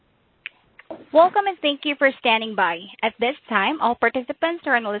Welcome and thank you for standing by. At this time, all participants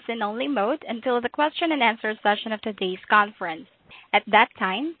are in listen-only mode until the question and answer session of today's conference. At that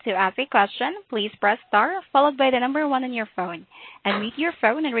time, to ask a question, please press star followed by the number 1 on your phone. Unmute your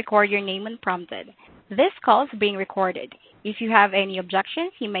phone and record your name when prompted. This call is being recorded. If you have any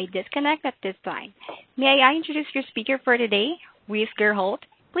objections, you may disconnect at this time. May I introduce your speaker for today, Reese Gerholt?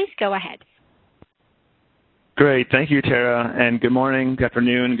 Please go ahead. Great. Thank you, Tara, and good morning, good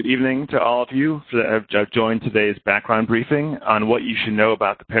afternoon, good evening to all of you that have joined today's background briefing on what you should know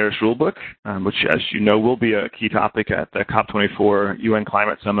about the Paris Rulebook, which, as you know, will be a key topic at the COP24 UN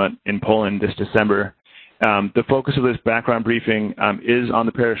Climate Summit in Poland this December. The focus of this background briefing is on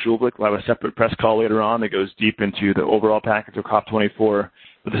the Paris Rulebook. We'll have a separate press call later on that goes deep into the overall package of COP24,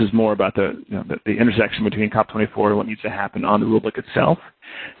 but this is more about the intersection between COP24 and what needs to happen on the Rulebook itself.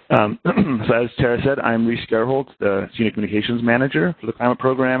 So as Tara said, I'm Reese Gerholt, the Senior Communications Manager for the Climate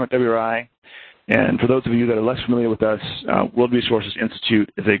Program at WRI. And for those of you that are less familiar with us, World Resources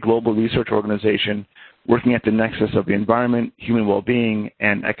Institute is a global research organization working at the nexus of the environment, human well-being,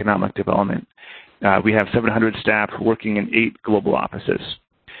 and economic development. We have 700 staff working in 8 global offices.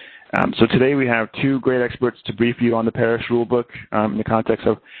 So today we have 2 great experts to brief you on the Paris Rulebook in the context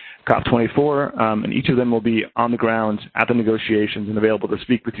of COP24, and each of them will be on the ground at the negotiations and available to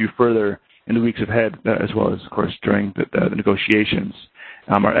speak with you further in the weeks ahead, as well as, of course, during the negotiations.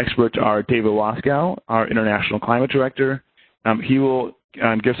 Our experts are David Waskow, our International Climate Director. He will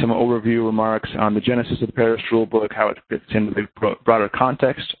give some overview remarks on the genesis of the Paris Rulebook, how it fits into the broader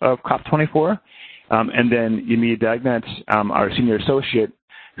context of COP24. And then Yemi Dagnat, our Senior Associate,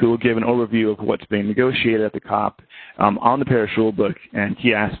 who will give an overview of what's being negotiated at the COP on the Paris Rulebook and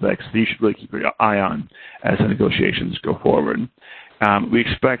key aspects that you should really keep your eye on as the negotiations go forward. We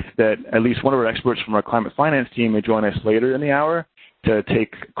expect that at least one of our experts from our climate finance team may join us later in the hour to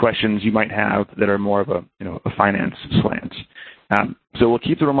take questions you might have that are more of a finance slant. So we'll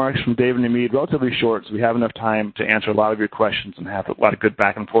keep the remarks from David and Yemi relatively short so we have enough time to answer a lot of your questions and have a lot of good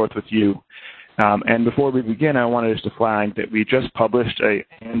back and forth with you. And before we begin, I wanted us to flag that we just published a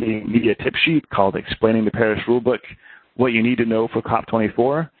handy media tip sheet called Explaining the Paris Rulebook, What You Need to Know for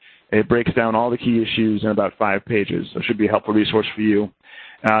COP24. It breaks down all the key issues in about 5 pages, so it should be a helpful resource for you.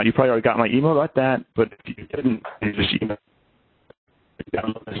 You probably already got my email about that, but if you didn't, just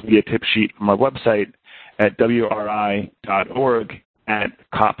download this media tip sheet from our website at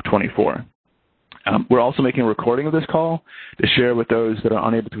wri.org/COP24. We're also making a recording of this call to share with those that are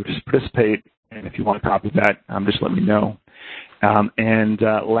unable to participate. And if you want a copy of that, just let me know.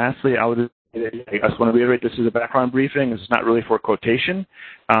 Lastly, I just want to reiterate this is a background briefing. This is not really for quotation.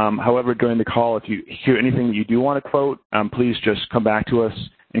 However, during the call, if you hear anything that you do want to quote, please just come back to us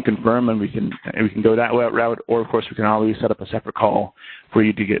and confirm, and we can go that route. Or, of course, we can always set up a separate call for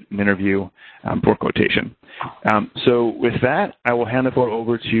you to get an interview for quotation. So with that, I will hand the floor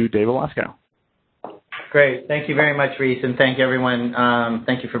over to David Waskow. Great. Thank you very much, Reese, and thank everyone.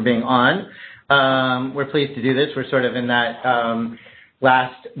 Thank you for being on. We're pleased to do this. We're sort of in that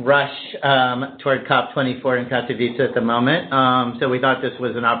last rush toward COP24 in Katowice at the moment. So we thought this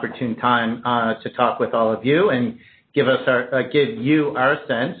was an opportune time to talk with all of you and give you our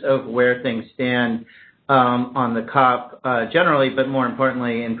sense of where things stand on the COP generally, but more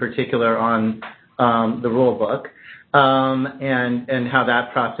importantly, in particular, on the rule book and how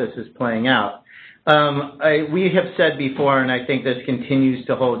that process is playing out. We have said before, and I think this continues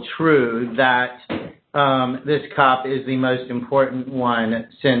to hold true, that this COP is the most important one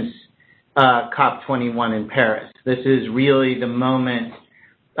since COP21 in Paris. This is really the moment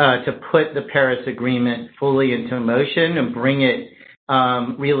to put the Paris Agreement fully into motion and bring it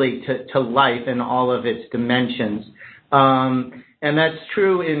really to life in all of its dimensions. And that's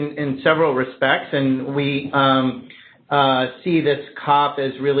true in several respects, and we see this COP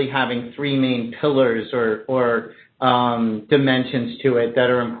as really having 3 main pillars or dimensions to it that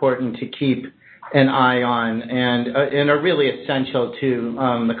are important to keep an eye on and are really essential to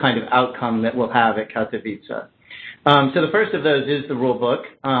the kind of outcome that we'll have at Katowice. So the first of those is the rule book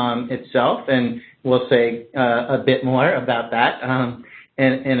itself, and we'll say a bit more about that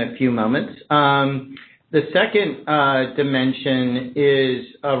in a few moments. The second dimension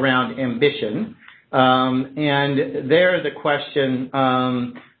is around ambition. And there, the question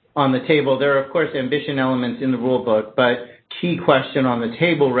on the table, there are, of course, ambition elements in the rule book, but key question on the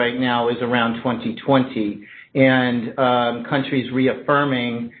table right now is around 2020 and countries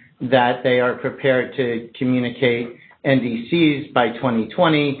reaffirming that they are prepared to communicate NDCs by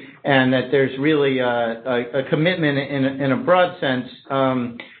 2020 and that there's really a commitment in a broad sense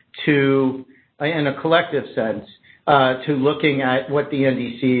in a collective sense to looking at what the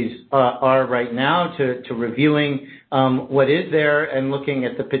NDCs are right now, to reviewing what is there and looking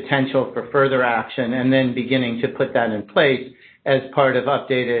at the potential for further action, and then beginning to put that in place as part of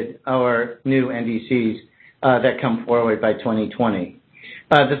updated or new NDCs that come forward by 2020.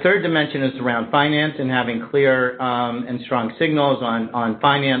 The third dimension is around finance and having clear and strong signals on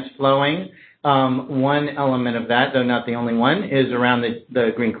finance flowing. One element of that, though not the only one, is around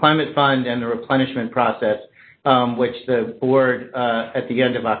the Green Climate Fund and the replenishment process, which the board at the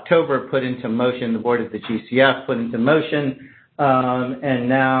end of October put into motion, the board of the GCF put into motion, and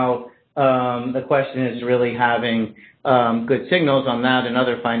now the question is really having good signals on that and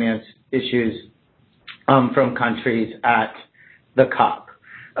other finance issues from countries at the COP.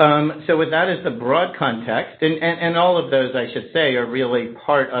 So with that as the broad context, and all of those, I should say, are really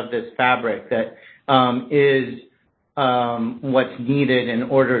part of this fabric that is what's needed in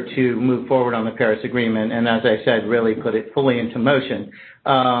order to move forward on the Paris Agreement, and as I said, really put it fully into motion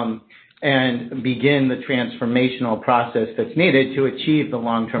and begin the transformational process that's needed to achieve the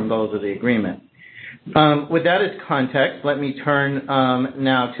long-term goals of the agreement. With that as context, let me turn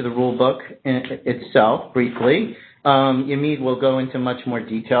now to the rule book itself briefly. Yamid will go into much more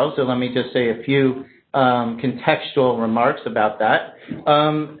detail, so let me just say a few contextual remarks about that.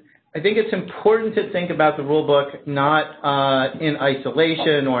 I think it's important to think about the rule book not in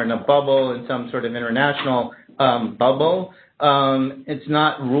isolation or in a bubble, in some sort of international bubble. It's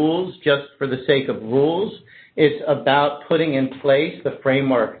not rules just for the sake of rules. It's about putting in place the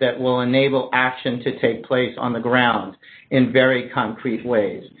framework that will enable action to take place on the ground in very concrete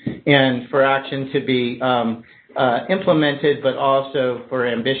ways, and for action to be implemented, but also for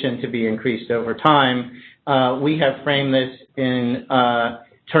ambition to be increased over time. We have framed this in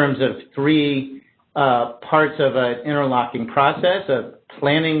terms of three parts of an interlocking process: a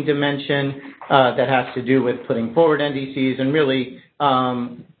planning dimension that has to do with putting forward NDCs and really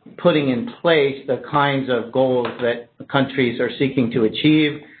putting in place the kinds of goals that countries are seeking to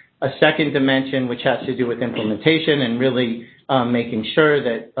achieve; a second dimension which has to do with implementation and really making sure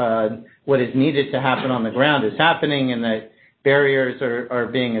that what is needed to happen on the ground is happening and that barriers are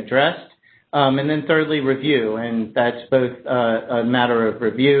being addressed. And then thirdly, review, and that's both a matter of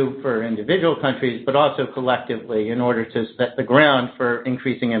review for individual countries, but also collectively in order to set the ground for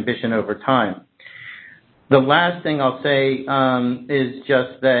increasing ambition over time. The last thing I'll say is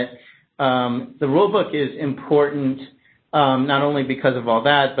just that the rulebook is important not only because of all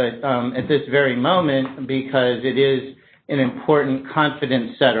that, but at this very moment because it is an important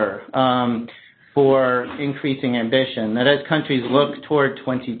confidence setter for increasing ambition. That as countries look toward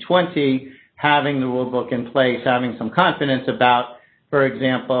 2020, having the rulebook in place, having some confidence about, for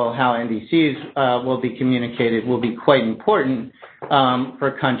example, how NDCs will be communicated will be quite important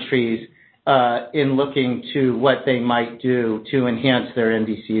for countries in looking to what they might do to enhance their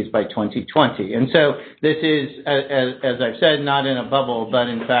NDCs by 2020. And so this is, as I've said, not in a bubble, but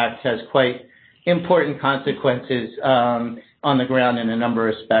in fact has quite important consequences on the ground in a number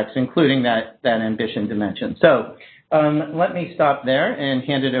of respects, including that ambition dimension. So let me stop there and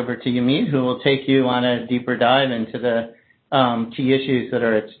hand it over to Yamid, who will take you on a deeper dive into the key issues that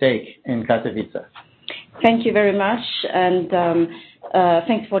are at stake in Katowice. Thank you very much, and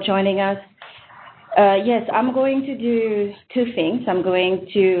thanks for joining us. Yes, I'm going to do two things. I'm going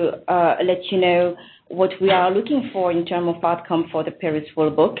to let you know what we are looking for in terms of outcome for the Paris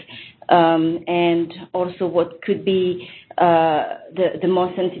Rulebook, and also what could be the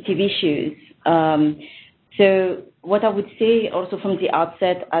more sensitive issues. So what I would say also from the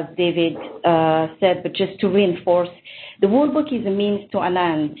outset, as David said, but just to reinforce, the Rulebook is a means to an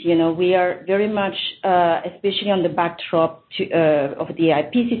end. You know, we are very much, especially on the backdrop of the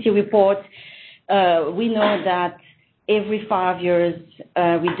IPCC report, we know that every 5 years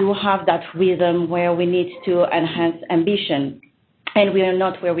we do have that rhythm where we need to enhance ambition, and we are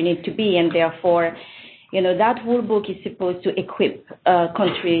not where we need to be, and therefore, you know, that rulebook is supposed to equip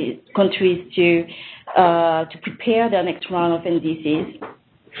countries to prepare their next round of NDCs,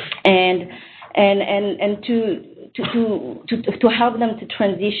 and to help them to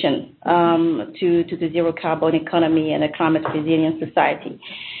transition to the zero carbon economy and a climate resilient society.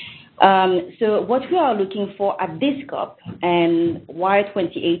 So what we are looking for at this COP, and why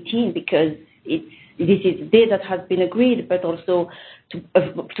 2018? Because this is a date that has been agreed, but also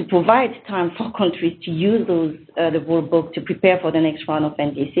to provide time for countries to use the rulebook to prepare for the next round of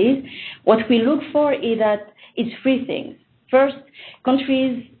NDCs. What we look for is that it's three things. First,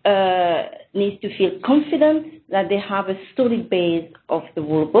 countries need to feel confident that they have a solid base of the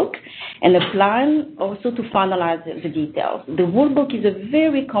rulebook and a plan also to finalize the details. The rulebook is a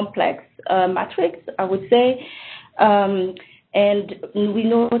very complex matrix, I would say, And we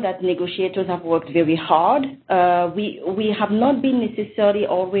know that negotiators have worked very hard. We have not been necessarily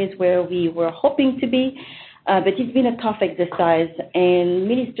always where we were hoping to be, but it's been a tough exercise, and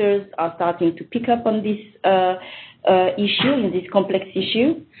ministers are starting to pick up on this issue, in this complex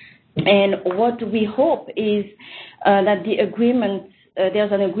issue. And what we hope is that the agreement,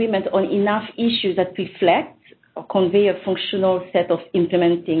 there's an agreement on enough issues that reflect or convey a functional set of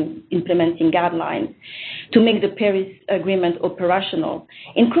implementing guidelines to make the Paris Agreement operational,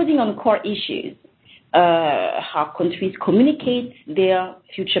 including on core issues, how countries communicate their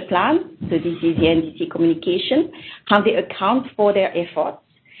future plans, so this is the NDC communication, how they account for their efforts,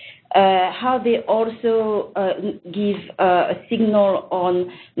 how they also give a signal on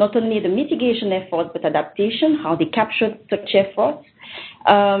not only the mitigation efforts but adaptation, how they capture such efforts,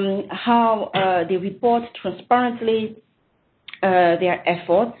 how they report transparently their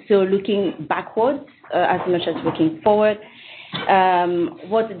efforts, so looking backwards as much as looking forward,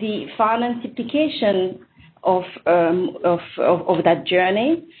 what the finance implication of that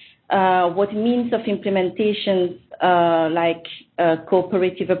journey, what means of implementation like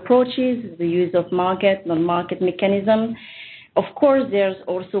cooperative approaches, the use of market, non-market mechanism. Of course, there's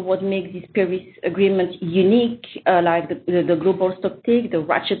also what makes this Paris Agreement unique, like the global stocktake, the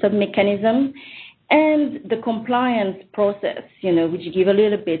ratchet-up mechanism, and the compliance process, which give a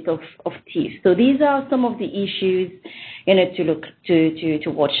little bit of teeth. So these are some of the issues, to look to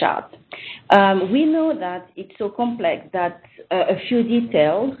watch out. We know that it's so complex that a few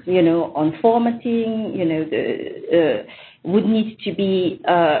details, on formatting, would need to be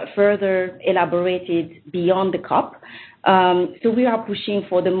further elaborated beyond the COP. So we are pushing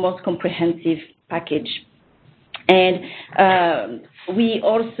for the most comprehensive package. And we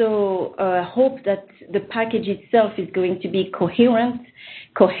also hope that the package itself is going to be coherent,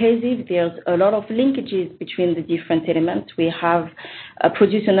 cohesive. There's a lot of linkages between the different elements. We have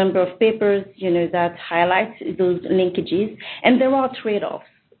produced a number of papers, that highlight those linkages, and there are trade-offs.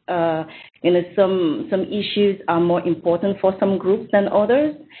 Some issues are more important for some groups than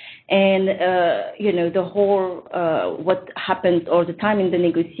others. And, the whole, what happens all the time in the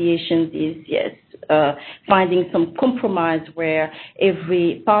negotiations is, finding some compromise where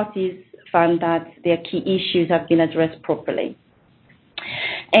every parties find that their key issues have been addressed properly.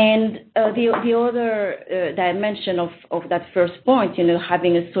 And the other dimension of that first point,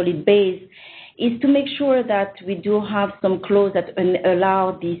 having a solid base, is to make sure that we do have some clause that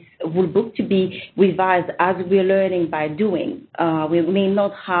allow this rule book to be revised as we're learning by doing. We may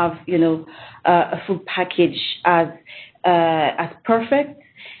not have, a full package as perfect,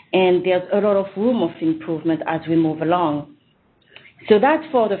 and there's a lot of room of improvement as we move along. So that's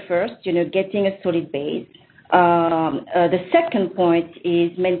for the first, getting a solid base. The second point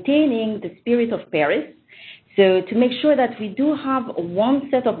is maintaining the spirit of Paris. So to make sure that we do have one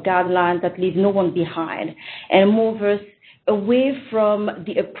set of guidelines that leave no one behind and move us away from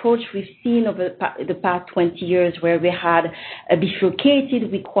the approach we've seen over the past 20 years, where we had a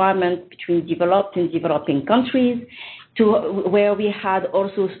bifurcated requirement between developed and developing countries, to where we had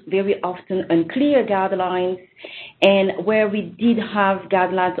also very often unclear guidelines, and where we did have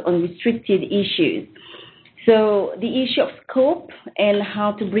guidelines on restricted issues. So the issue of scope and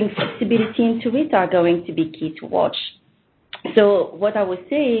how to bring flexibility into it are going to be key to watch. So what I was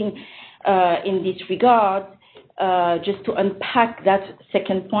saying in this regard, just to unpack that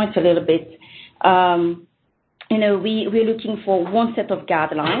second point a little bit, we're looking for one set of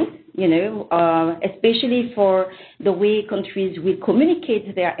guidelines, especially for the way countries will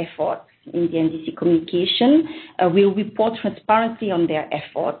communicate their efforts in the NDC communication, will report transparently on their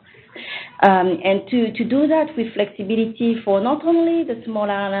efforts. And to do that with flexibility for not only the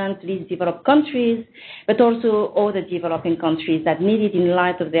small islands, least developed countries, but also other developing countries that need it in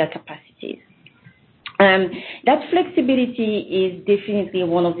light of their capacities. That flexibility is definitely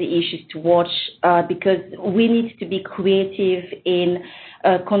one of the issues to watch, because we need to be creative in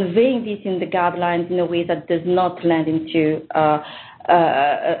conveying this in the guidelines in a way that does not land into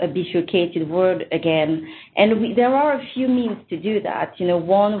a bifurcated word again. And there are a few means to do that.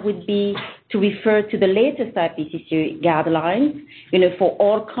 One would be to refer to the latest IPCC guidelines, for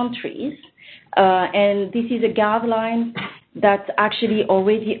all countries. And this is a guideline that actually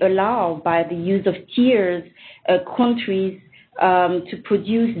already allow, by the use of tiers, countries to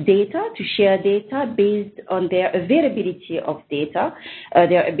produce data, to share data based on their availability of data,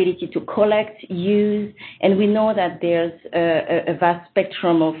 their ability to collect, use, and we know that there's a vast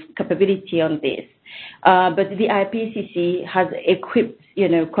spectrum of capability on this. But the IPCC has equipped,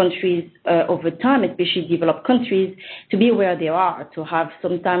 countries over time, especially developed countries, to be where they are, to have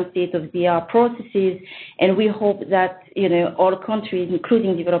sometimes state-of-the-art processes. And we hope that, all countries,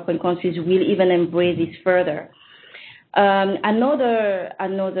 including developing countries, will even embrace this further. Another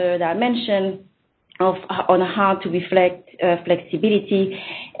dimension on how to reflect flexibility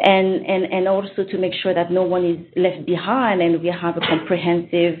and also to make sure that no one is left behind and we have a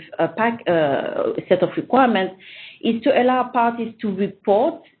comprehensive set of requirements is to allow parties to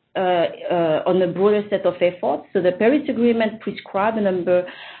report on a broader set of efforts. So the Paris Agreement prescribes a number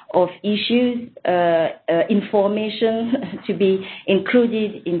of issues, information to be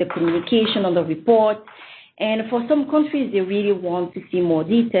included in the communication on the report. And for some countries, they really want to see more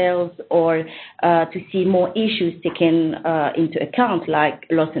details or to see more issues taken into account, like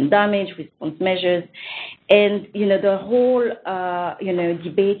loss and damage, response measures. And, the whole,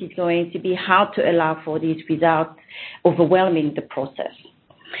 debate is going to be how to allow for this without overwhelming the process.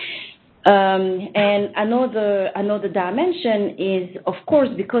 And another dimension is, of course,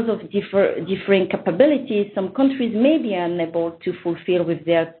 because of differing capabilities, some countries may be unable to fulfill with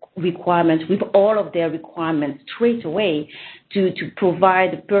all of their requirements straight away to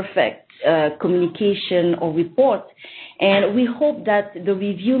provide perfect communication or report. And we hope that the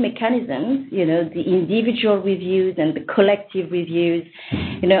review mechanisms, the individual reviews and the collective reviews,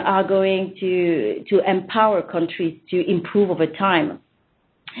 are going to empower countries to improve over time,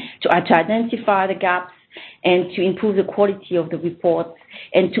 to identify the gaps and to improve the quality of the reports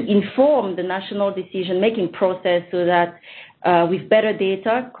and to inform the national decision-making process so that with better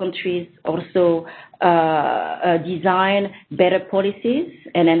data, countries also design better policies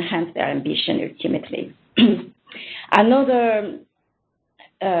and enhance their ambition ultimately.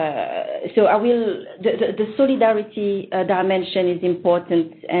 The solidarity dimension is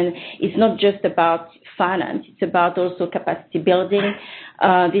important, and it's not just about finance, it's about also capacity building.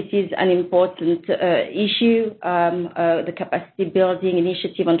 This is an important issue. The capacity building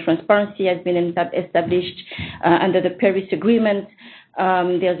initiative on transparency has been established under the Paris Agreement.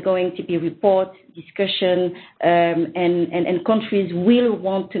 There's going to be reports, discussion, and countries will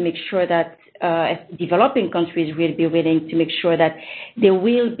want to make sure that developing countries will be willing to make sure that they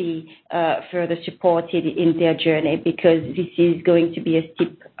will be further supported in their journey, because this is going to be a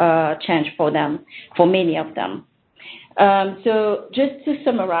steep change for them, for many of them. So just to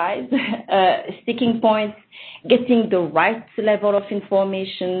summarize, sticking points, getting the right level of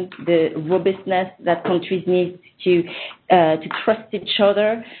information, the robustness that countries need to trust each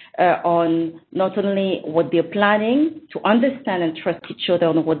other on not only what they're planning, to understand and trust each other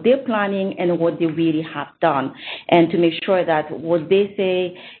on what they're planning and what they really have done, and to make sure that what they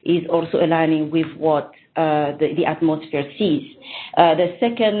say is also aligning with what the atmosphere sees. The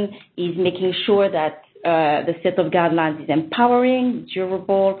second is making sure that the set of guidelines is empowering,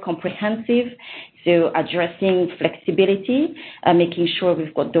 durable, comprehensive, so addressing flexibility, making sure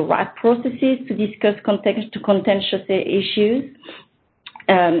we've got the right processes to discuss contentious issues.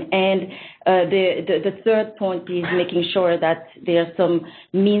 The third point is making sure that there are some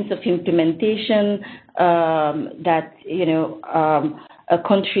means of implementation that,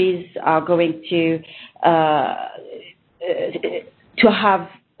 countries are going to have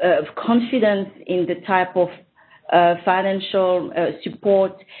confidence in the type of financial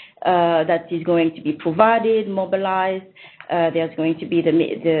support that is going to be provided, mobilized. There's going to be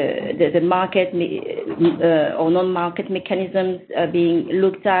the market or non-market mechanisms being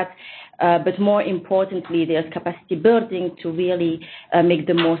looked at. But more importantly, there's capacity building to really make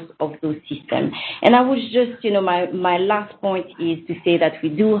the most of those systems. And I was just, my last point is to say that we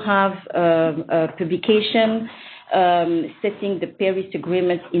do have a publication setting the Paris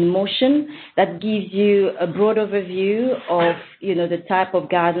Agreement in motion that gives you a broad overview of, the type of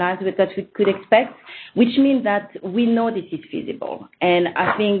guidelines that we could expect, which means that we know this is feasible. And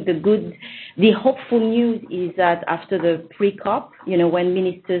I think the hopeful news is that after the pre-COP, when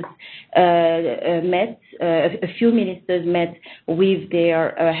ministers met, a few ministers met with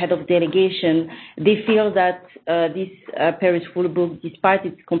their head of delegation, they feel that this Paris Rulebook, despite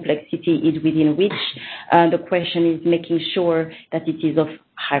its complexity, is within reach. The question is making sure that it is of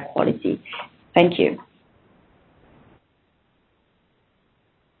high quality. Thank you.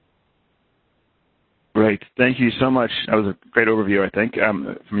 Great. Thank you so much. That was a great overview, I think,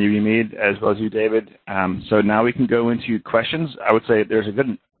 from you, Yimid, as well as you, David. So now we can go into questions. I would say there's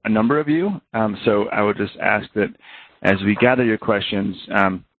a number of you, so I would just ask that as we gather your questions,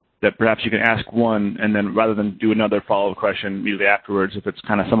 that perhaps you can ask one, and then rather than do another follow-up question immediately afterwards, if it's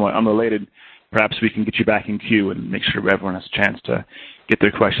kind of somewhat unrelated, perhaps we can get you back in queue and make sure everyone has a chance to get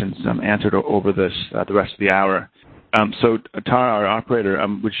their questions answered over this the rest of the hour. So, Tara, our operator,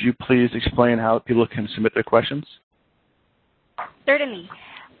 would you please explain how people can submit their questions? Certainly.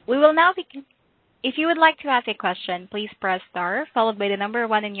 We will now begin. If you would like to ask a question, please press star followed by the number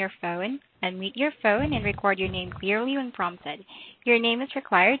 1 on your phone, unmute your phone, and record your name clearly when prompted. Your name is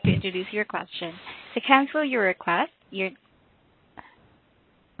required to introduce your question. To cancel your request,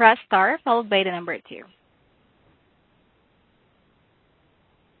 press star followed by the number 2.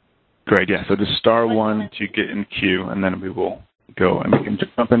 Great, yeah. So just star 1 to get in queue, and then we will go and we can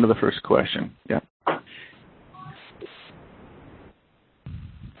jump into the first question. Yeah.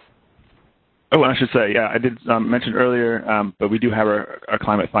 Oh, I should say, yeah, I did mention earlier, but we do have our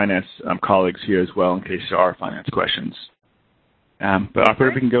climate finance colleagues here as well in case there are finance questions. But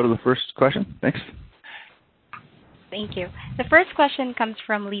operator, we can go to the first question. Thanks. Thank you. The first question comes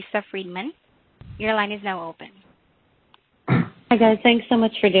from Lisa Friedman. Your line is now open. Hi, guys. Thanks so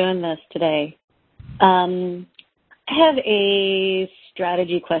much for doing this today. I have a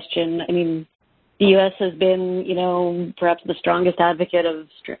strategy question. I mean, the U.S. has been, perhaps the strongest advocate of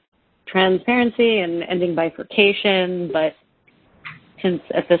transparency and ending bifurcation, but since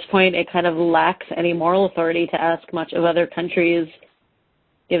at this point it kind of lacks any moral authority to ask much of other countries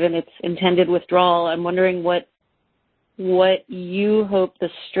given its intended withdrawal, I'm wondering what you hope the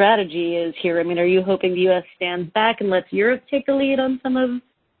strategy is here. I mean, are you hoping the U.S. stands back and lets Europe take the lead on some of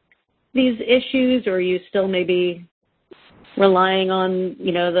these issues, or are you still maybe relying on,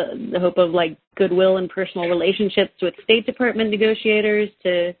 the hope of like goodwill and personal relationships with State Department negotiators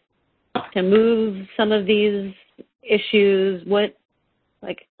to move some of these issues?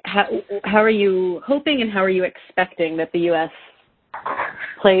 How are you hoping and how are you expecting that the U.S.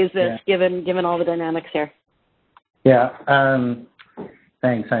 plays this, given all the dynamics here? Yeah.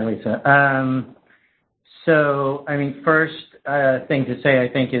 Thanks. Hi, Lisa. So, I mean, first thing to say, I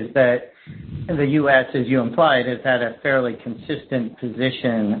think, is that the U.S., as you implied, has had a fairly consistent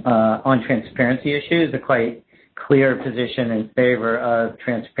position on transparency issues, a quite clear position in favor of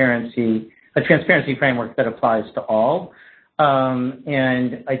transparency, a transparency framework that applies to all.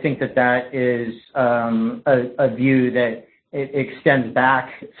 And I think that is a view that it extends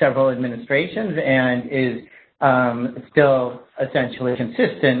back several administrations and is still essentially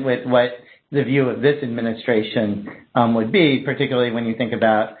consistent with what the view of this administration would be, particularly when you think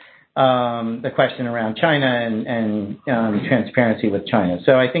about the question around China and transparency with China.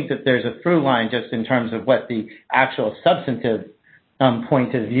 So I think that there's a through line just in terms of what the actual substantive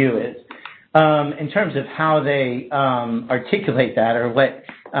point of view is. In terms of how they articulate that or what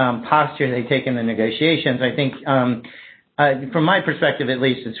posture they take in the negotiations, I think from my perspective at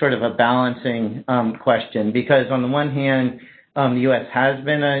least, it's sort of a balancing question because on the one hand, the U.S. has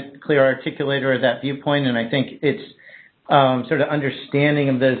been a clear articulator of that viewpoint, and I think it's sort of understanding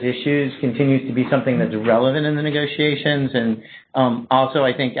of those issues continues to be something that's relevant in the negotiations. And also,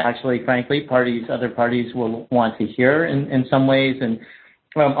 I think actually, frankly, other parties will want to hear in some ways. And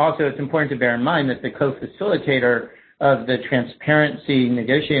also, it's important to bear in mind that the co-facilitator of the transparency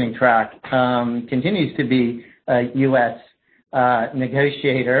negotiating track continues to be a U.S.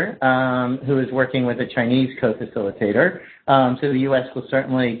 Negotiator who is working with a Chinese co-facilitator. So the U.S. will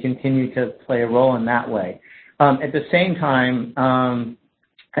certainly continue to play a role in that way. At the same time,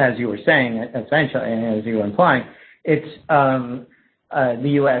 as you were saying, essentially, and as you were implying, it's the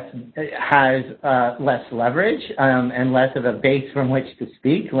U.S. has less leverage and less of a base from which to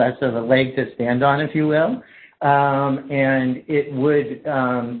speak, less of a leg to stand on, if you will. And it would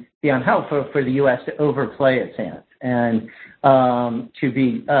be unhelpful for the U.S. to overplay its hand and to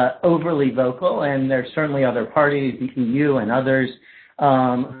be overly vocal. And there's certainly other parties, the EU and others,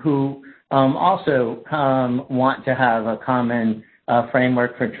 who also want to have a common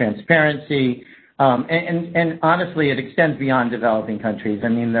framework for transparency. And honestly, it extends beyond developing countries. I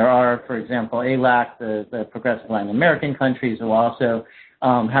mean, there are, for example, ALAC, the progressive Latin American countries, who also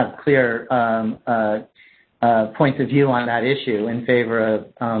have clear points of view on that issue in favor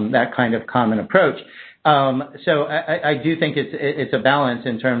of that kind of common approach. So I do think it's a balance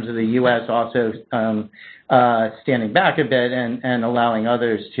in terms of the U.S. also standing back a bit and allowing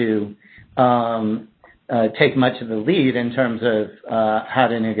others to take much of the lead in terms of how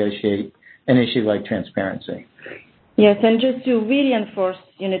to negotiate an issue like transparency. Yes, and just to really enforce,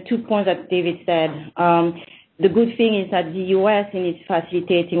 2 points that David said. The good thing is that the U.S. in its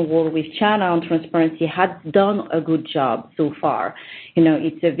facilitating role with China on transparency has done a good job so far.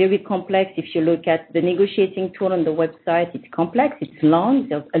 It's a very complex. If you look at the negotiating tool on the website, it's complex, it's long,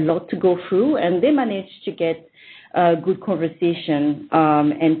 there's a lot to go through, and they managed to get a good conversation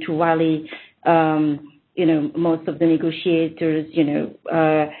and to rally, most of the negotiators,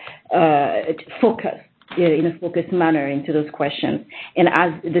 focus in a focused manner into those questions. And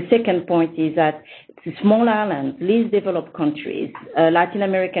as the second point is that small islands, least developed countries, Latin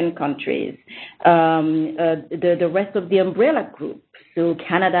American countries, the rest of the umbrella group, so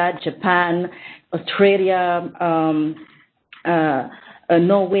Canada, Japan, Australia,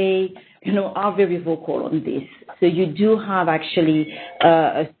 Norway, are very vocal on this. So you do have actually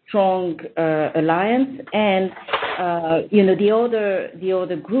a strong alliance, and the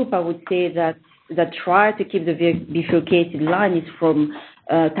other group I would say that try to keep the bifurcated line is from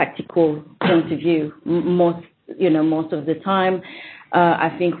tactical point of view. Most of the time,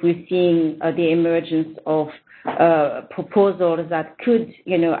 I think we're seeing the emergence of proposals that could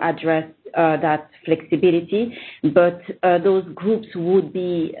address that flexibility, but those groups would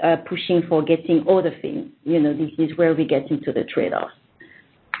be pushing for getting other things. This is where we get into the trade-offs.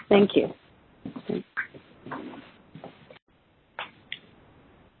 Thank you.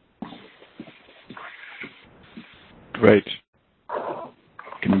 Great.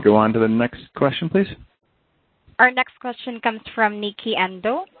 Can you go on to the next question, please? Our next question comes from Nikki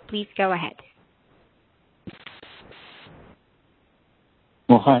Ando. Please go ahead.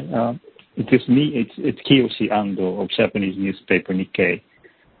 Oh, hi. It is me. It's Kiyoshi Ando of Japanese newspaper Nikkei.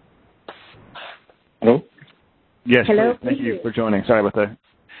 Hello? Yes. Hello. Thank you for joining. Sorry about the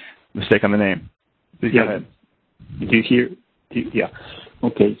mistake on the name. Please go ahead. Did you hear? Yeah.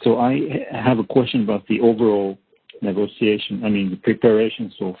 Okay. So I have a question about the overall negotiation. I mean, the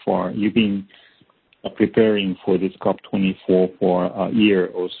preparation so far. You've been preparing for this COP24 for a year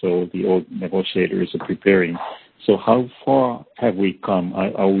or so. The old negotiators are preparing. So how far have we come?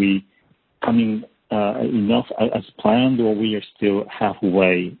 Are we coming enough as planned, or we are still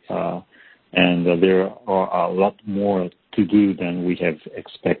halfway, and there are a lot more to do than we have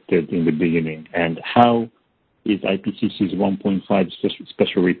expected in the beginning? And how is IPCC's 1.5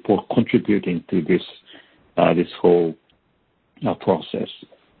 special report contributing to this whole process?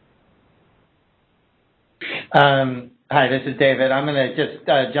 Hi, this is David. I'm going to just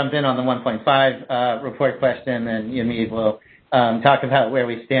jump in on the 1.5 report question, and Yamid will talk about where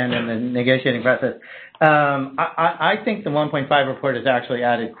we stand in the negotiating process. I think the 1.5 report has actually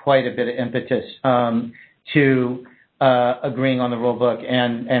added quite a bit of impetus to agreeing on the rule book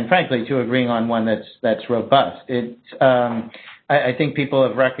and frankly, to agreeing on one that's robust. I think people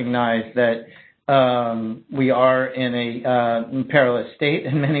have recognized that we are in a perilous state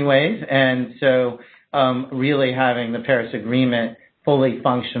in many ways, and so really having the Paris Agreement fully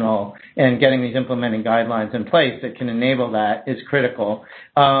functional and getting these implementing guidelines in place that can enable that is critical.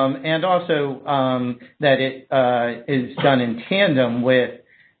 And also that it is done in tandem with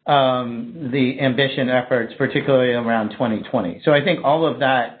the ambition efforts, particularly around 2020. So I think all of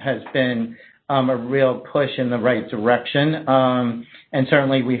that has been a real push in the right direction. And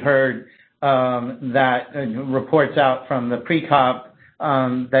certainly we heard that reports out from the pre-COP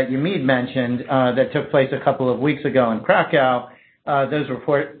that Yamid mentioned that took place a couple of weeks ago in Krakow. Those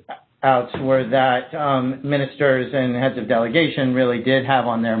report outs were that ministers and heads of delegation really did have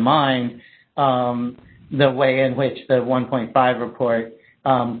on their mind the way in which the 1.5 report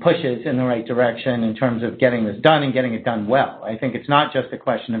pushes in the right direction in terms of getting this done and getting it done well. I think it's not just a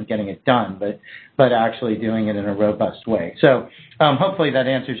question of getting it done, but actually doing it in a robust way. So hopefully that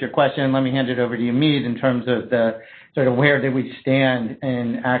answers your question. Let me hand it over to Yamid in terms of the sort of where did we stand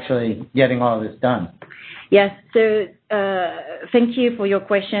in actually getting all of this done. Yes, so thank you for your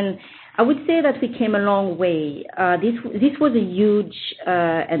question. I would say that we came a long way. This was a huge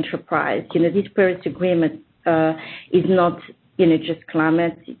enterprise. This Paris Agreement is not, just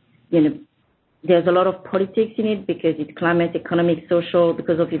climate. There's a lot of politics in it because it's climate, economic, social,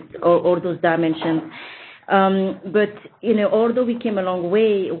 because of all those dimensions. But, although we came a long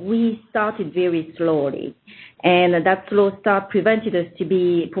way, we started very slowly. And that slow start prevented us to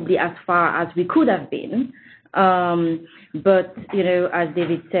be probably as far as we could have been. But, as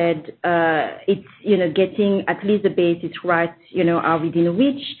David said, it's, getting at least the basics right, are within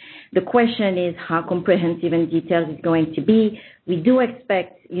reach. The question is how comprehensive and detailed it's going to be. We do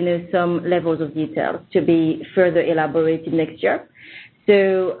expect, some levels of details to be further elaborated next year.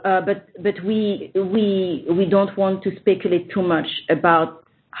 So, but we don't want to speculate too much about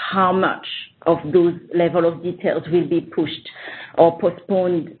how much of those level of details will be pushed or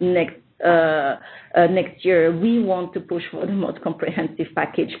postponed next year. We want to push for the most comprehensive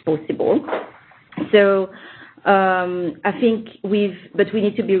package possible. So I think but we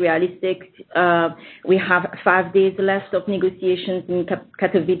need to be realistic. We have 5 days left of negotiations in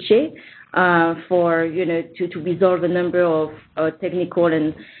Katowice. for to resolve a number of technical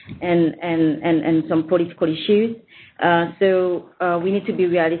and some political issues. So we need to be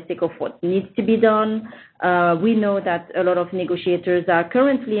realistic of what needs to be done. We know that a lot of negotiators are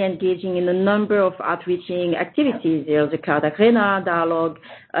currently engaging in a number of outreaching activities. There's a Cartagena dialogue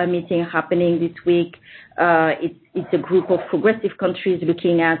meeting happening this week. It's a group of progressive countries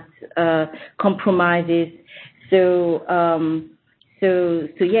looking at compromises. So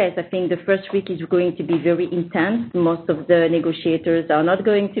yes, I think the first week is going to be very intense. Most of the negotiators are not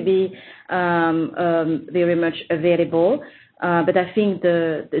going to be very much available. But I think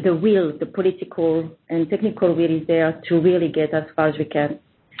the will, the political and technical will is there to really get as far as we can.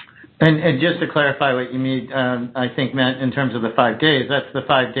 And just to clarify what you mean, I think, Matt, in terms of the 5 days, that's the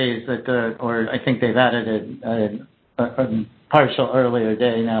 5 days that, or I think they've added a partial earlier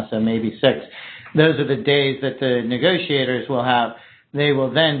day now, so maybe 6. Those are the days that the negotiators will have. They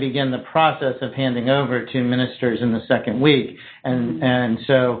will then begin the process of handing over to ministers in the second week. And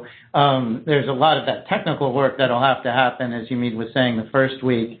so there's a lot of that technical work that will have to happen, as Yamid was saying, the first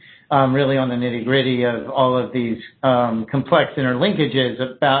week, really on the nitty-gritty of all of these complex interlinkages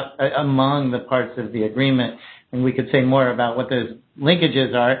among the parts of the agreement. And we could say more about what those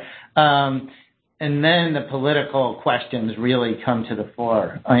linkages are. And then the political questions really come to the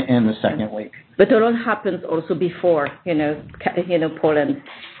fore in the second week. But a lot happens also before, Poland.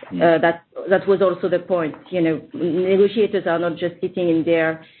 That was also the point. Negotiators are not just sitting in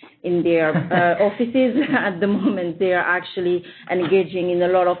their offices at the moment. They are actually engaging in a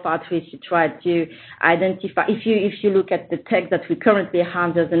lot of outreach to try to identify. If you look at the text that we currently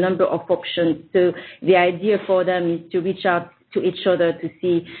have, there's a number of options. So the idea for them is to reach out to each other to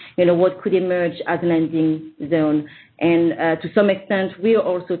see, what could emerge as an ending zone. And to some extent, we are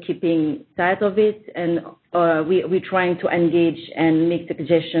also keeping sight of it, and we're trying to engage and make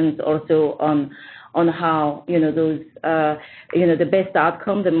suggestions also on how, those, the best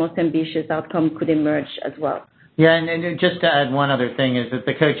outcome, the most ambitious outcome could emerge as well. Yeah, and just to add one other thing is that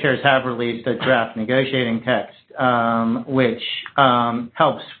the co-chairs have released a draft negotiating text, which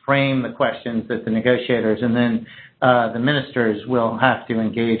helps frame the questions that the negotiators and then the ministers will have to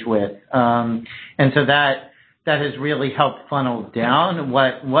engage with. And so that has really helped funnel down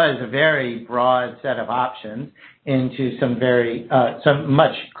what was a very broad set of options into some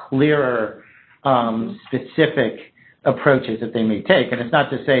much clearer, specific approaches that they may take. And it's not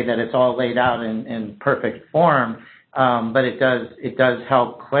to say that it's all laid out in perfect form, but it does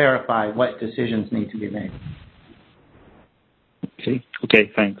help clarify what decisions need to be made.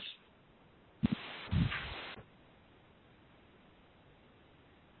 Okay, thanks.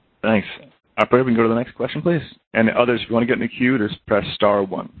 Thanks. Operator, we can go to the next question, please. And others, if you want to get in the queue, just press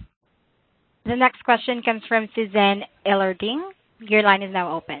 *1. The next question comes from Suzanne Ellarding. Your line is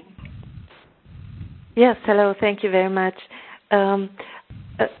now open. Yes, hello. Thank you very much. I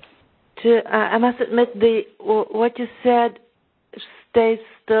must admit, what you said stays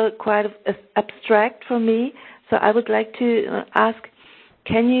still quite abstract for me. So I would like to ask,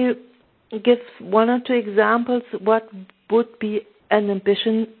 can you give 1 or 2 examples what would be an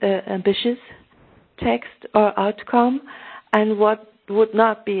ambitious text or outcome, and what would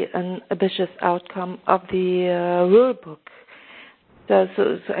not be an ambitious outcome of the rule book? So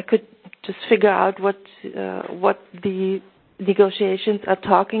I could just figure out what the negotiations are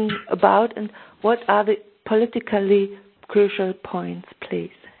talking about, and what are the politically crucial points,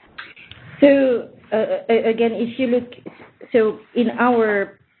 please. So again, if you look, so in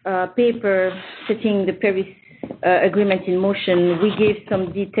our paper, Setting the Paris Agreement in Motion, we gave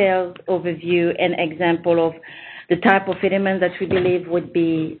some detailed overview and example of the type of element that we believe would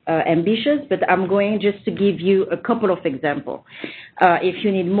be ambitious, but I'm going just to give you a couple of examples. If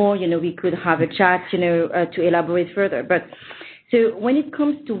you need more, we could have a chat, to elaborate further. But so when it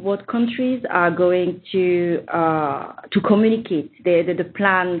comes to what countries are going to communicate, the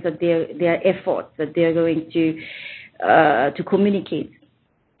plans, that their efforts that they are going to communicate,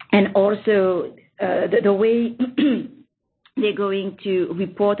 and also the way they're going to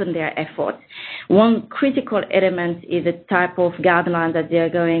report on their efforts. One critical element is the type of guideline that they're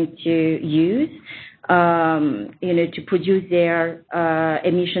going to use, to produce their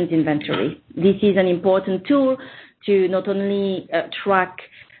emissions inventory. This is an important tool to not only track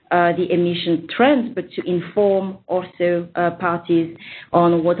the emission trends, but to inform also parties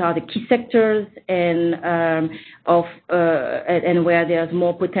on what are the key sectors and where there's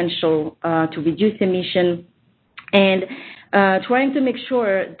more potential to reduce emission, and trying to make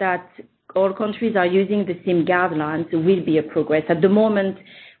sure that all countries are using the same guidelines, will be a progress. At the moment,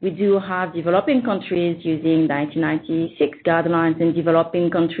 we do have developing countries using 1996 guidelines and developed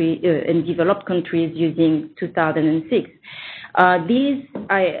countries using 2006. These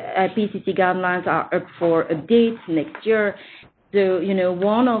IPCC guidelines are up for update next year. So,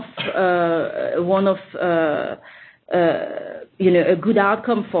 one of a good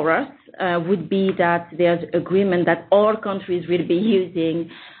outcome for us would be that there's agreement that all countries will be using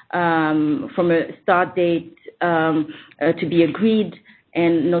from a start date to be agreed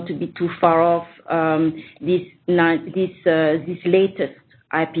and not to be too far off this latest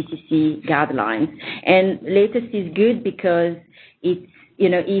IPCC guidelines. And latest is good because it's,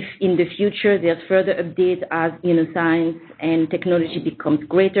 if in the future there's further updates as, science and technology becomes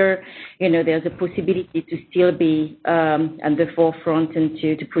greater, there's a possibility to still be at the forefront and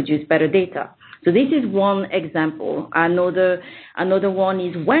to produce better data. So this is one example. Another one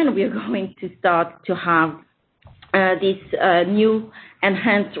is when we're going to start to have this new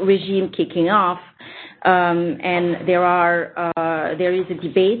enhanced regime kicking off, and there is a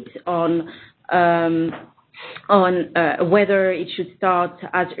debate on whether it should start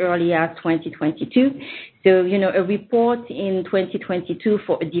as early as 2022. So, a report in 2022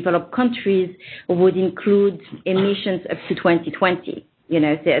 for developed countries would include emissions up to 2020. So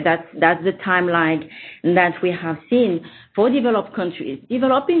that's the timeline that we have seen for developed countries.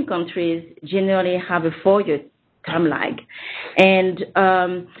 Developing countries generally have a 4-year time lag. And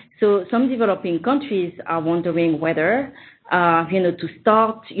so some developing countries are wondering whether to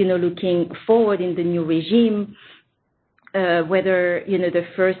start, looking forward in the new regime, whether, the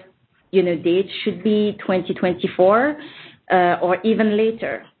first, date should be 2024 or even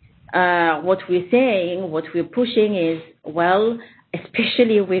later. What we're saying, what we're pushing is, well,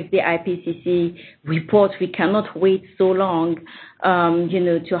 especially with the IPCC report, we cannot wait so long,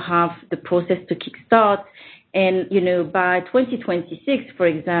 to have the process to kickstart. And, by 2026, for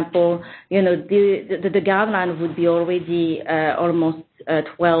example, the guideline would be already almost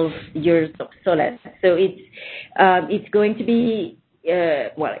 12 years obsolete. So it's going to be,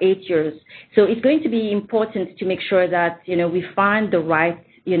 8 years. So it's going to be important to make sure that, we find the right,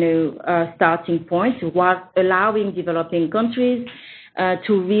 starting point while allowing developing countries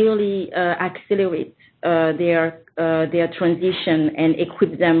to really accelerate their transition and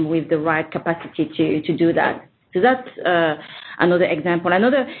equip them with the right capacity to do that. So that's another example.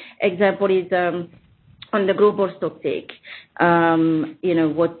 Another example is on the global stocktake.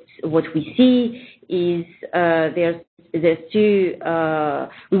 What we see is there's two.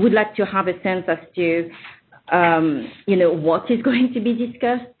 We would like to have a sense as to what is going to be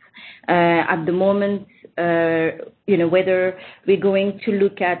discussed at the moment. Whether we're going to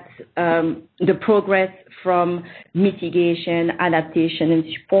look at the progress from mitigation, adaptation, and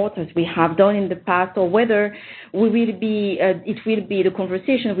support as we have done in the past, or whether the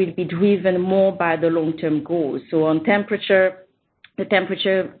conversation will be driven more by the long-term goals. So on the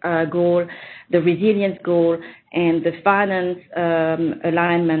temperature goal, the resilience goal, and the finance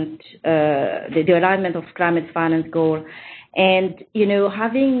alignment, the alignment of climate finance goal, and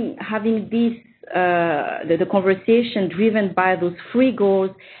having this. The conversation driven by those 3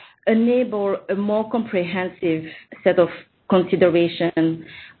 goals enable a more comprehensive set of consideration.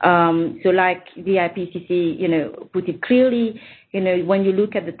 So like the IPCC, put it clearly, when you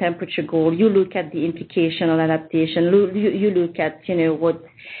look at the temperature goal, you look at the implication on adaptation, you look at,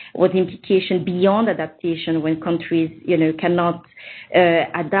 what implication beyond adaptation when countries, cannot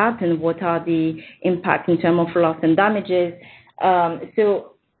adapt, and what are the impact in terms of loss and damages. So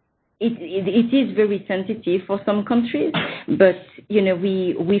it is very sensitive for some countries, but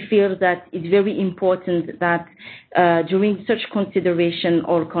we feel that it's very important that during such consideration,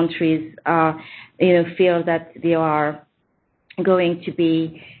 all countries feel that they are going to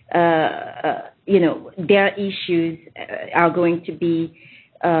be their issues are going to be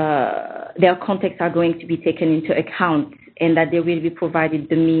their contexts are going to be taken into account, and that they will be provided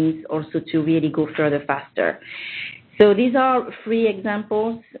the means also to really go further faster. So these are 3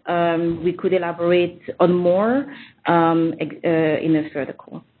 examples. We could elaborate on more in a further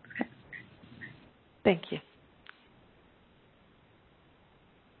call. Okay. Thank you.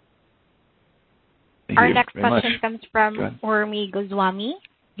 Our next question comes from Urmi Goswami.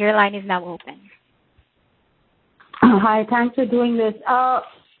 Your line is now open. Hi, thanks for doing this. I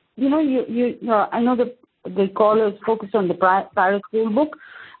know the call is focused on the Paris Rulebook,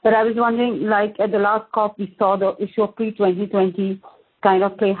 but I was wondering, like at the last COP, we saw the issue of pre-2020 kind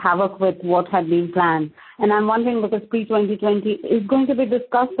of play havoc with what had been planned. And I'm wondering, because pre-2020 is going to be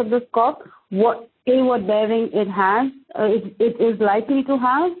discussed at this COP, what bearing it has, it is likely to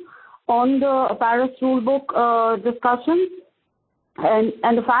have on the Paris Rulebook discussion,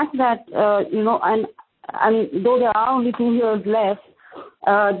 and the fact that and though there are only 2 years left,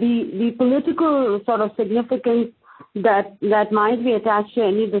 the political sort of significance that might be attached to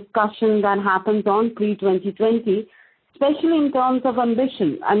any discussion that happens on pre-2020, especially in terms of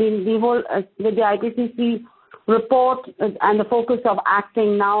ambition. I mean, the whole with the IPCC report and the focus of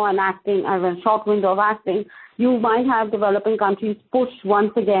acting now and acting as a short window of acting, you might have developing countries push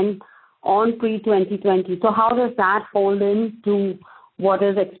once again on pre-2020. So how does that fold into what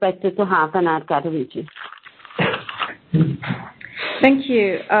is expected to happen at Katowice? Thank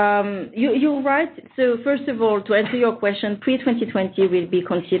you. You're right. So first of all, to answer your question, pre-2020 will be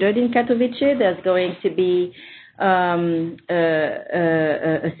considered in Katowice. There's going to be a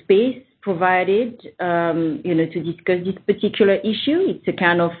space provided, to discuss this particular issue. It's a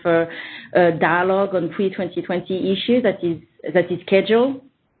kind of dialogue on pre-2020 issues that is scheduled.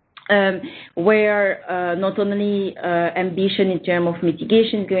 Where not only ambition in terms of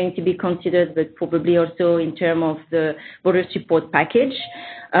mitigation is going to be considered, but probably also in terms of the border support package.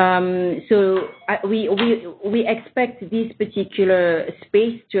 So we expect this particular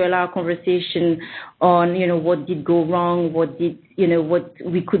space to allow conversation on what did go wrong, what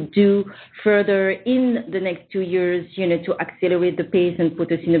we could do further in the next 2 years, to accelerate the pace and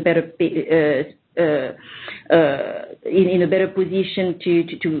put us in a better in a better position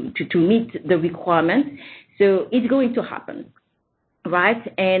to meet the requirements. So it's going to happen, right?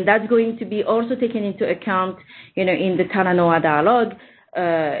 And that's going to be also taken into account, in the Talanoa dialogue,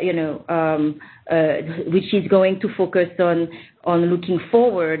 which is going to focus on looking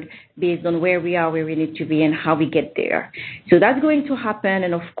forward based on where we are, where we need to be, and how we get there. So that's going to happen,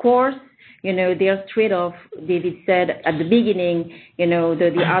 and of course, there's trade-off. David said at the beginning,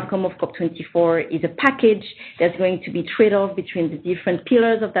 the outcome of COP24 is a package. There's going to be trade-off between the different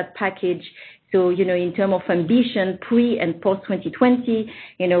pillars of that package. So, in terms of ambition, pre and post 2020,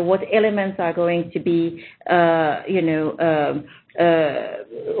 what elements are going to be, what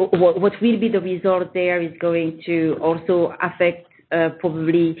will be the result there is going to also affect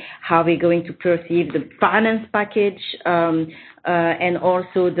probably how we're going to perceive the finance package, and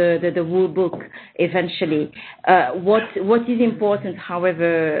also the rule book eventually. What is important,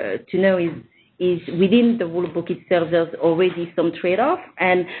 however, to know is within the rule book itself, there's already some trade-off,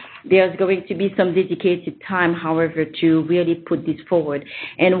 and there's going to be some dedicated time, however, to really put this forward.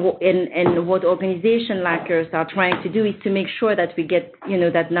 And what organizations like us are trying to do is to make sure that we get,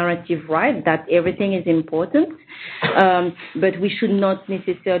 that narrative right, that everything is important, but we should not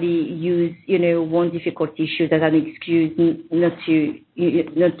necessarily use, one difficult issue as an excuse not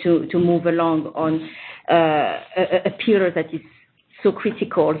to move along on a pillar that is so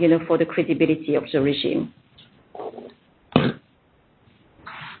critical, for the credibility of the regime.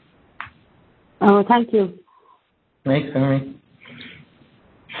 Oh, thank you. Thanks, Henry.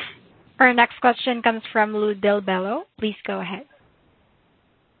 Our next question comes from Lou Del Bello. Please go ahead.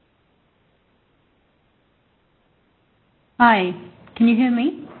 Hi, can you hear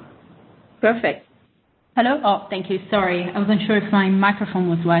me? Perfect. Hello? Oh, thank you. Sorry, I wasn't sure if my microphone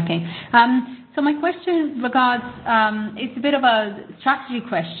was working. So my question regards, it's a bit of a strategy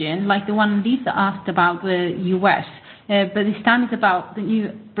question, like the one Lisa asked about the U.S., but this time it's about the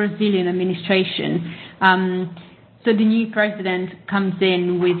new Brazilian administration. So the new president comes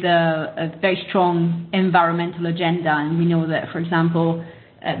in with a very strong environmental agenda, and we know that, for example,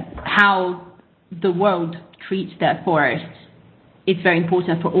 how the world treats their forests is very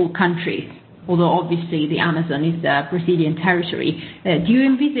important for all countries, although obviously the Amazon is Brazilian territory. Do you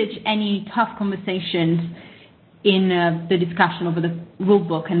envisage any tough conversations in the discussion over the rule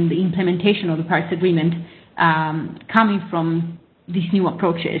book and the implementation of the Paris Agreement coming from these new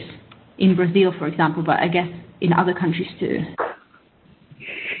approaches in Brazil, for example, but I guess in other countries too?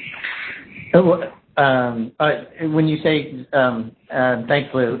 When you say,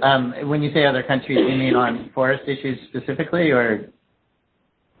 thanks, Lou, when you say other countries, you mean on forest issues specifically, or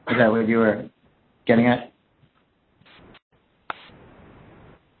is that what you were getting at?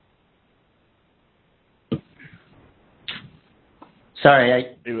 Sorry,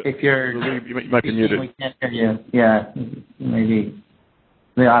 if you're... You might be muted. We can't hear you. Yeah, maybe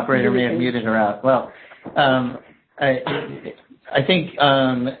the operator may have muted her out. Well, I think,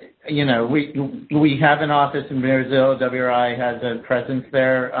 we have an office in Brazil. WRI has a presence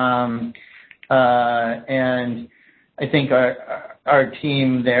there. And I think our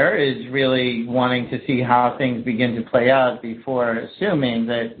team there is really wanting to see how things begin to play out before assuming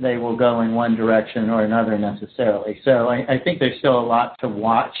that they will go in one direction or another necessarily. So I think there's still a lot to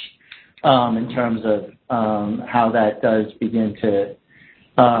watch in terms of how that does begin to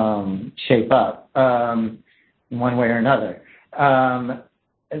shape up one way or another.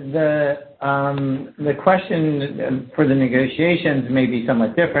 The question for the negotiations may be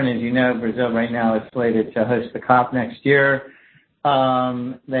somewhat different. As you know, Brazil right now is slated to host the COP next year.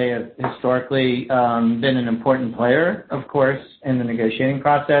 They have historically been an important player, of course, in the negotiating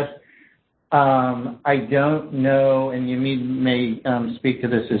process. I don't know, and you may speak to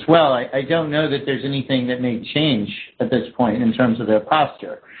this as well, I don't know that there's anything that may change at this point in terms of their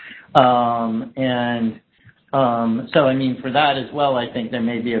posture. So, I mean, for that as well, I think there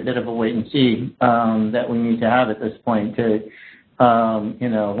may be a bit of a wait and see that we need to have at this point to,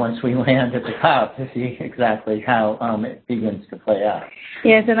 once we land at the COP, to see exactly how it begins to play out.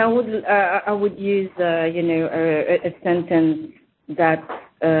 Yes, and I would use, a sentence that,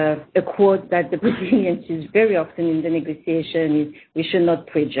 a quote that the Brazilians use very often in the negotiation is, we should not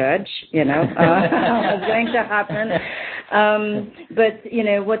prejudge, what's going to happen. But,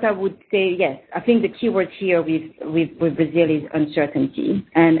 what I would say, yes, I think the key word here with Brazil is uncertainty,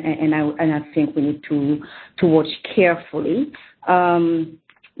 and I think we need to watch carefully.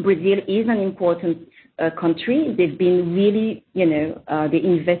 Brazil is an important country. They've been really, they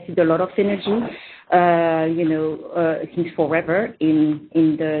invested a lot of energy, since forever in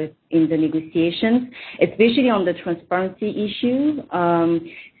the negotiations, especially on the transparency issue.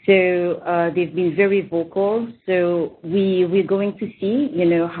 So they've been very vocal. So we're going to see,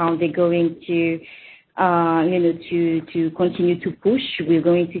 how they're going to, to continue to push. We're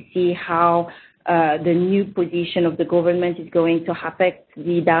going to see how the new position of the government is going to affect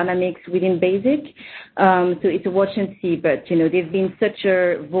the dynamics within BASIC. So it's a watch and see, but, they've been such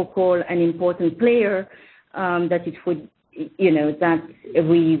a vocal and important player that it would, that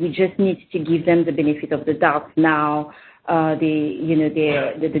we just need to give them the benefit of the doubt now.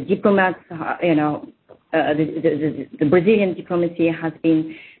 The diplomats, the Brazilian diplomacy has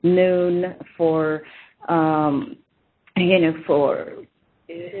been known for, for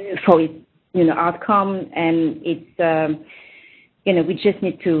its, outcome, and it's, we just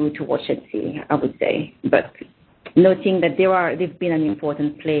need to watch and see, I would say. But noting that they've been an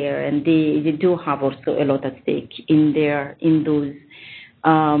important player, and they do have also a lot at stake in those,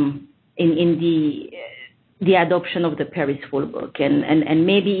 in the adoption of the Paris Rulebook, and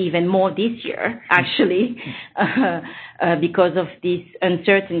maybe even more this year, actually, because of this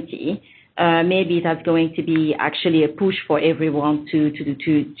uncertainty. Maybe that's going to be actually a push for everyone to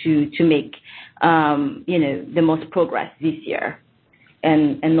make, the most progress this year,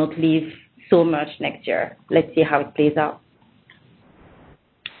 and not leave so much next year. Let's see how it plays out.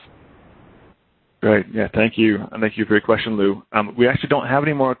 Great. Yeah, thank you. And thank you for your question, Lou. We actually don't have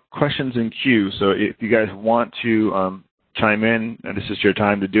any more questions in queue, so if you guys want to chime in, and this is your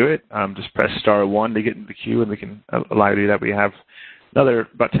time to do it, just press *1 to get into the queue, and we can allow you to do that. We have another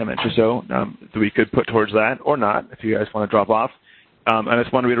about 10 minutes or so that we could put towards that, or not, if you guys want to drop off. And I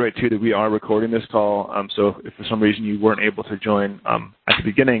just want to reiterate, too, that we are recording this call, so if for some reason you weren't able to join at the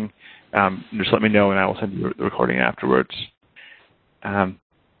beginning, just let me know, and I will send you the recording afterwards.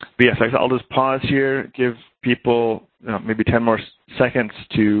 But yes, I'll just pause here, give people maybe 10 more seconds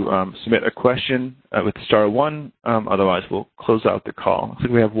to submit a question with *1. Otherwise, we'll close out the call. I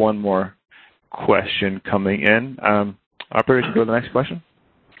think we have one more question coming in. Operator, can you go to the next question?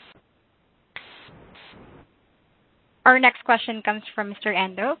 Our next question comes from Mr.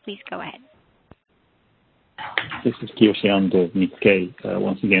 Ando. Please go ahead. This is Kiyoshi Ando, Nikkei,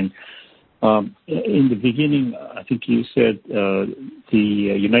 once again. In the beginning, I think you said the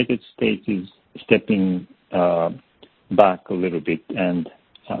United States is stepping back a little bit and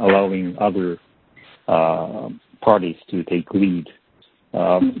allowing other parties to take lead.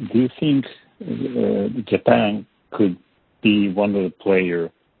 Do you think Japan could be one of the players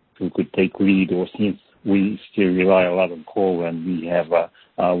who could take lead, or since we still rely a lot on coal and we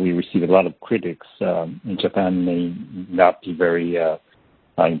receive a lot of critics, and Japan may not be very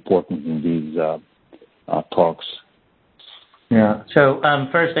important in these talks? Yeah. So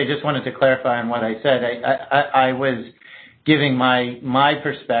first, I just wanted to clarify on what I said. I was giving my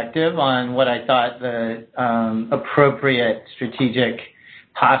perspective on what I thought the appropriate strategic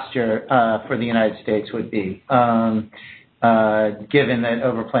posture for the United States would be. Given that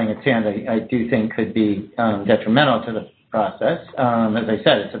overplaying its hand, I do think could be detrimental to the process. As I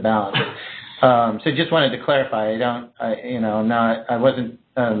said, it's a balance. So just wanted to clarify. I wasn't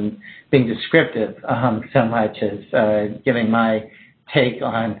being descriptive so much as giving my take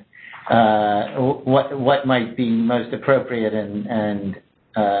on what might be most appropriate and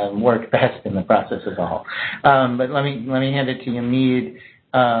work best in the process as a whole. But let me hand it to Yamid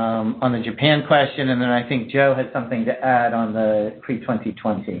on the Japan question, and then I think Joe had something to add on the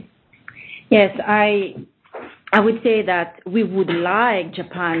pre-2020. Yes, I would say that we would like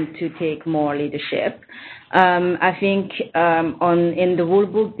Japan to take more leadership. I think in the rule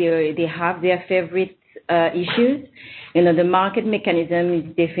book they have their favorite issues. The market mechanism is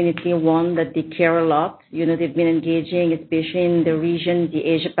definitely one that they care a lot. They've been engaging, especially in the region, the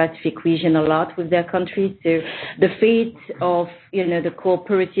Asia-Pacific region, a lot with their countries. So the fate of, the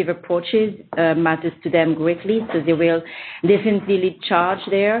cooperative approaches matters to them greatly. So they will definitely lead charge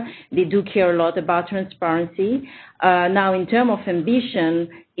there. They do care a lot about transparency. Now, in terms of ambition,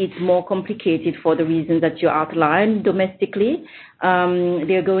 it's more complicated for the reasons that you outlined domestically.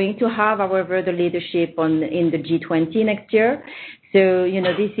 They're going to have, however, the leadership in the G20 next year. So,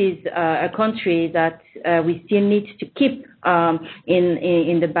 this is a country that we still need to keep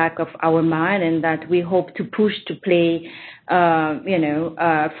in the back of our mind, and that we hope to push to play,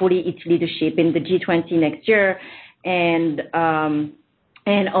 fully its leadership in the G20 next year, and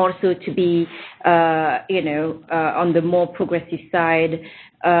also to be, on the more progressive side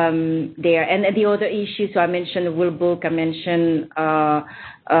there. And the other issues, so I mentioned the rule book, I mentioned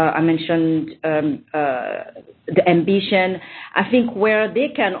the ambition. I think where they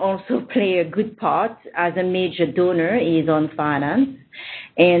can also play a good part as a major donor is on finance,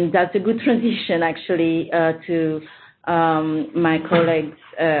 and that's a good transition actually to my colleagues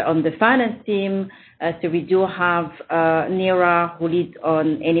on the finance team. So we do have Neera, who leads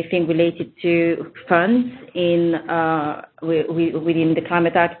on anything related to funds within the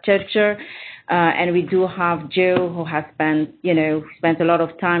climate architecture, and we do have Joe, who has spent a lot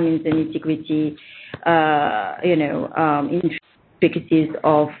of time in the nitty-gritty, intricacies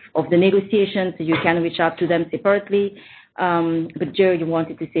of the negotiations. So you can reach out to them separately. But Joe, you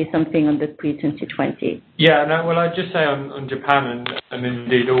wanted to say something on the pre-2020. Yeah, no, well, I'd just say on Japan and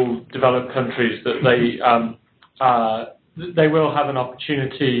indeed all developed countries that they will have an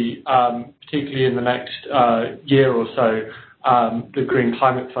opportunity, particularly in the next year or so. The Green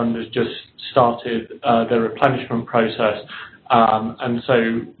Climate Fund has just started their replenishment process, and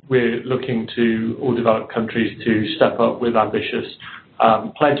so we're looking to all developed countries to step up with ambitious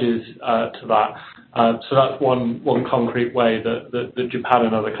pledges to that. So that's one concrete way that Japan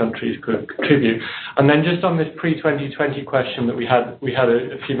and other countries could contribute. And then just on this pre-2020 question that we had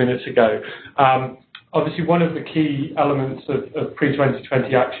a few minutes ago, obviously one of the key elements of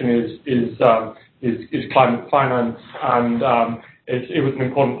pre-2020 action is climate finance, and it was an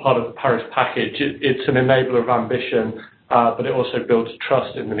important part of the Paris package. It's an enabler of ambition, but it also builds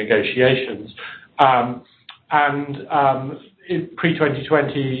trust in the negotiations.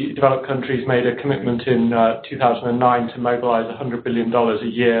 Pre-2020, developed countries made a commitment in 2009 to mobilize $100 billion a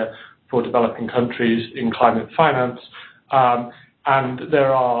year for developing countries in climate finance. And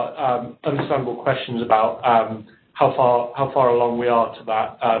there are understandable questions about how far along we are to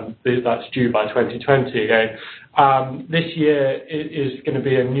that. That's due by 2020 again. This year is going to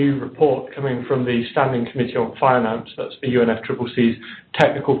be a new report coming from the Standing Committee on Finance. That's the UNFCCC's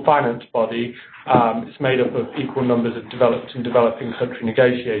technical finance body. It's made up of equal numbers of developed and developing country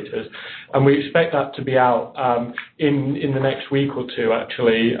negotiators, and we expect that to be out in the next week or two,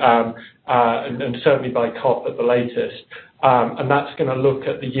 actually, and certainly by COP at the latest. And that's going to look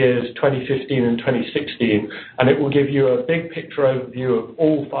at the years 2015 and 2016, and it will give you a big picture overview of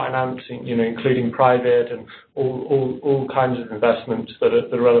all financing, including private and all kinds of investments that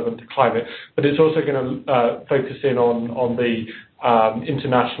are relevant to climate. But it's also going to focus in on the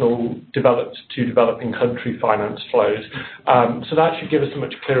international developed to developing country finance flows. So that should give us a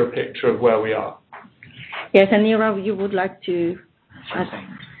much clearer picture of where we are. Yes, and Neera, you would like to ask?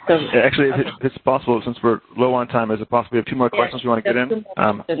 Actually, if it's possible, since we're low on time, is it possible we have two more questions we want to get in?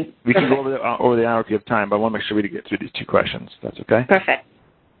 We can go over the hour if you have time, but I want to make sure we get through these two questions. That's okay? Perfect.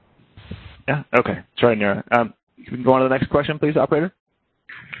 Yeah? Okay. Sorry, Neera. You can go on to the next question, please, operator.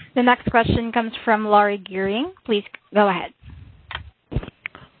 The next question comes from Laurie Gearing. Please go ahead.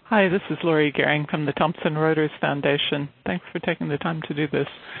 Hi, this is Laurie Gearing from the Thomson Reuters Foundation. Thanks for taking the time to do this.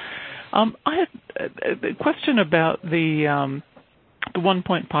 I had a question about the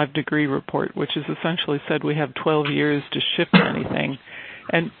 1.5 degree report, which has essentially said we have 12 years to shift anything,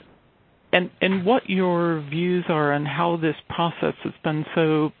 and what your views are on how this process that's been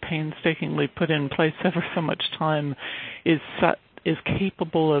so painstakingly put in place ever so much time is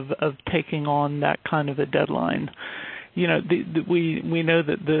capable of taking on that kind of a deadline. We know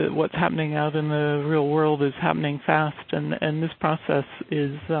that what's happening out in the real world is happening fast, and this process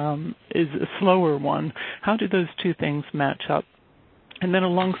is a slower one. How do those two things match up? And then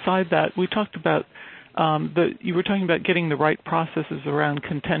alongside that, we talked about you were talking about getting the right processes around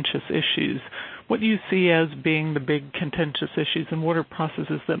contentious issues. What do you see as being the big contentious issues, and what are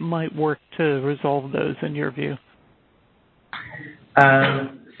processes that might work to resolve those in your view?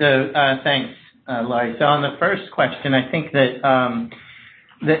 Thanks, Laurie. So on the first question, I think that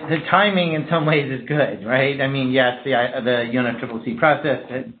the timing in some ways is good, right? I mean, yes, the UNFCCC process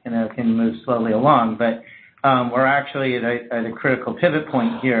can move slowly along, but we're actually at a critical pivot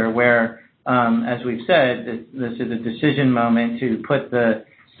point here where, as we've said, this is a decision moment to put the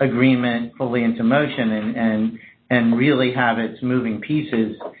agreement fully into motion and really have its moving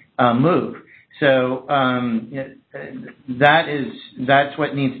pieces move. So that's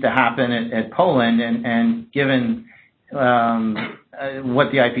what needs to happen at Poland, and given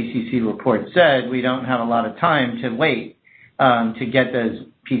what the IPCC report said, we don't have a lot of time to wait to get those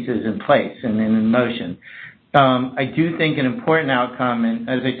pieces in place and in motion. I do think an important outcome, and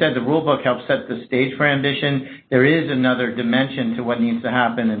as I said, the rulebook helps set the stage for ambition. There is another dimension to what needs to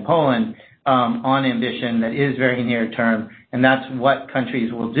happen in Poland on ambition that is very near term, and that's what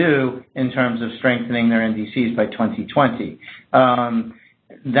countries will do in terms of strengthening their NDCs by 2020.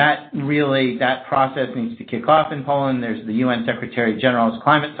 That process needs to kick off in Poland. There's the UN Secretary General's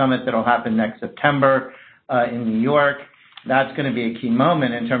Climate Summit that will happen next September in New York. That's going to be a key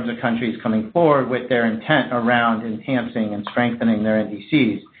moment in terms of countries coming forward with their intent around enhancing and strengthening their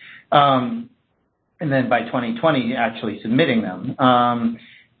NDCs. And then by 2020, actually submitting them.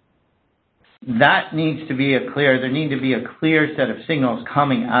 There need to be a clear set of signals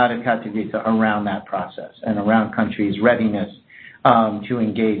coming out of Katowice around that process and around countries' readiness to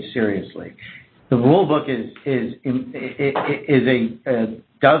engage seriously. The rule book is a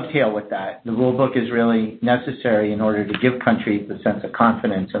dovetail with that. The rule book is really necessary in order to give countries the sense of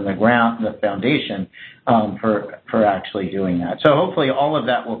confidence and the foundation for actually doing that. So hopefully all of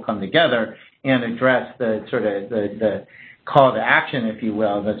that will come together and address the sort of the call to action, if you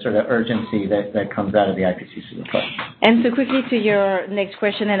will, the sort of urgency that comes out of the IPCC report. And so quickly to your next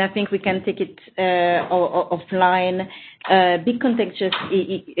question, and I think we can take it offline. Big contentious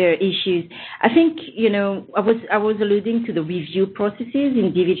issues. I think, I was alluding to the review processes,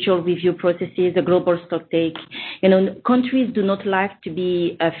 individual review processes, the global stocktake. Countries do not like to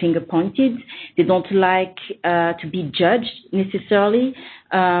be finger pointed. They don't like to be judged necessarily.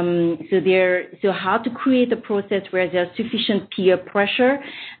 So how to create a process where there's sufficient peer pressure,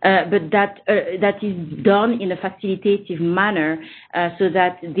 but that is done in a facilitative manner, so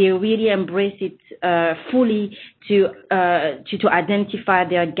that they really embrace it fully to identify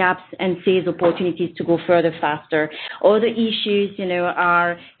their gaps and seize opportunities to go further faster. Other issues,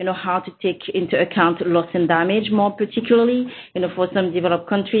 are how to take into account loss and damage more particularly. For some developed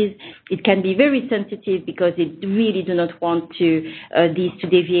countries, it can be very sensitive because they really do not want these to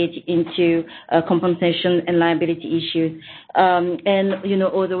deviate into compensation and liability issues. And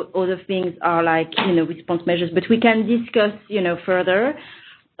other things are like response measures. But we can discuss further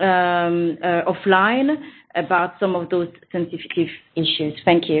offline about some of those sensitive issues.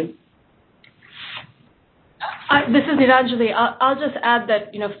 Thank you. This is Niranjali. I'll just add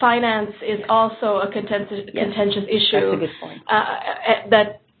that finance is also a contentious issue. That's a good point.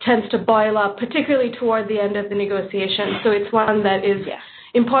 That tends to boil up, particularly toward the end of the negotiation. So it's one that is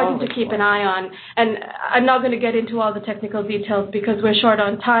important to keep an eye on. And I'm not going to get into all the technical details because we're short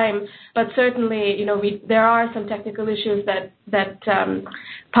on time, but certainly, there are some technical issues that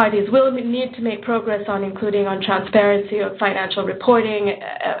parties will need to make progress on, including on transparency of financial reporting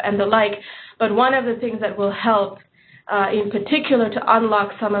and the like. But one of the things that will help in particular to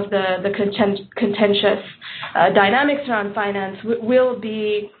unlock some of the contentious dynamics around finance will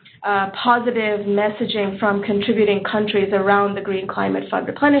be positive messaging from contributing countries around the Green Climate Fund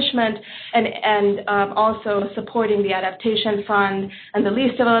replenishment and also supporting the Adaptation Fund and the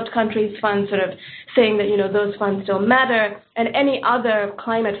Least Developed Countries Fund, sort of saying that, those funds still matter, and any other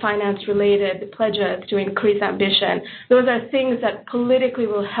climate finance related pledges to increase ambition. Those are things that politically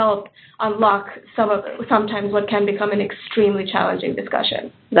will help unlock sometimes what can become an extremely challenging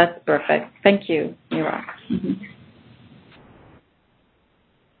discussion. That's perfect. Thank you, Mira. Mm-hmm.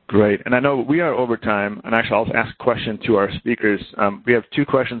 Great. And I know we are over time, and actually I'll ask a question to our speakers. We have 2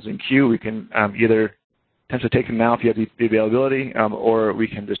 questions in queue. We can either potentially take them now if you have the availability, or we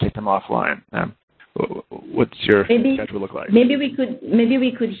can just take them offline. What's your schedule look like? Maybe we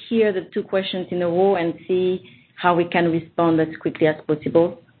could hear the 2 questions in a row and see how we can respond as quickly as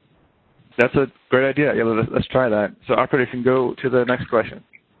possible. That's a great idea. Yeah, let's try that. So, operator, you can go to the next question.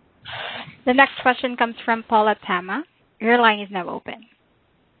 The next question comes from Paula Tama. Your line is now open.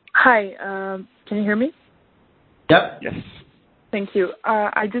 Hi, can you hear me? Yep. Yes. Thank you.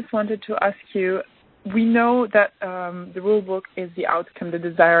 I just wanted to ask you, we know that the rule book is the outcome, the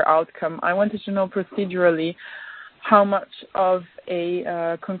desired outcome. I wanted to know procedurally how much of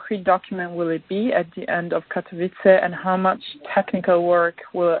a concrete document will it be at the end of Katowice, and how much technical work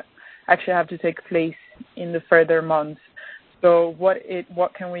will actually have to take place in the further months. So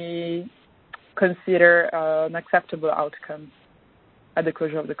what can we consider an acceptable outcome at the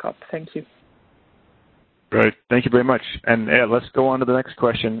closure of the COP? Thank you. Right. Thank you very much. And let's go on to the next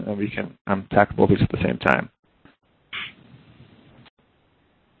question, and we can tackle both these at the same time.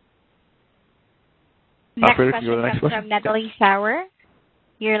 Next Operator, question can you go to the next comes question? from Natalie Sauer.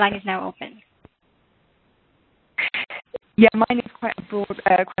 Your line is now open. Yeah, mine is quite a broad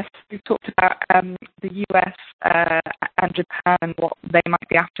question. We've talked about the US and Japan and what they might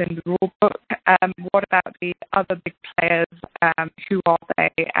be after in the rule book. What about the other big players? Who are they,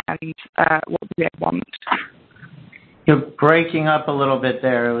 and what do they want? You're breaking up a little bit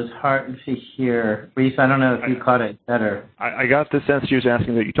there. It was hard to hear. Reese, I don't know if you caught it better. I got the sense you was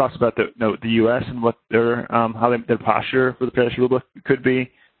asking that you talked about the U.S. and what their their posture for the Paris Rulebook could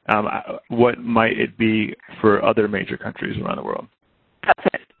be. What might it be for other major countries around the world? That's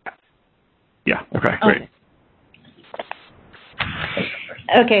it. Yeah. Okay. Great.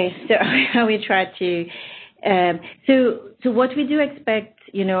 Okay. So I will try to. So what we do expect,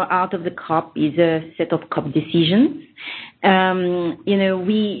 out of the COP is a set of COP decisions. So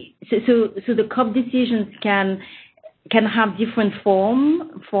the COP decisions can have different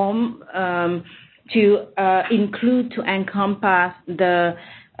form to include, to encompass the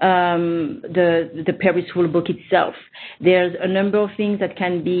Paris Rulebook itself. There's a number of things that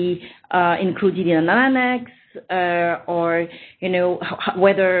can be included in an annex, or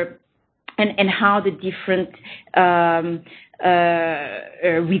whether and how the different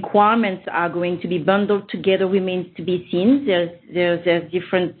requirements are going to be bundled together remains to be seen. There's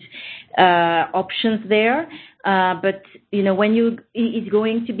different options there. But when it's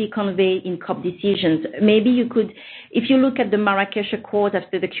going to be conveyed in COP decisions, maybe you could, if you look at the Marrakesh Accord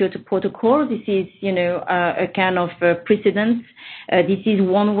after the Kyoto Protocol, this is a kind of precedent. This is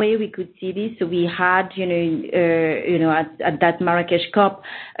one way we could see this. So we had at that Marrakesh COP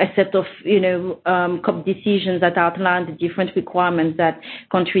a set of COP decisions that outlined the different requirements that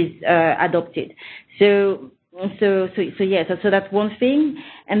countries adopted. So yes, so that's one thing.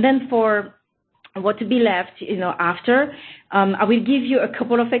 And then for what to be left, after, I will give you a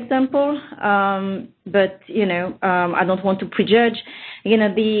couple of examples, but I don't want to prejudge.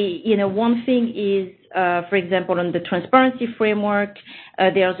 One thing is, for example, on the transparency framework,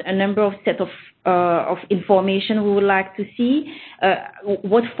 there's a number of set of information we would like to see.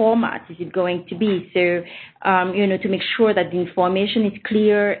 What format is it going to be? So, to make sure that the information is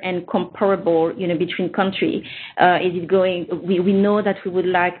clear and comparable, between countries. Is it going? We know that we would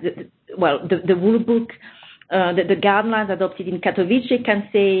like the rule book. The guidelines adopted in Katowice can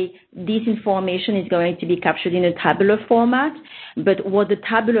say this information is going to be captured in a tabular format, but what the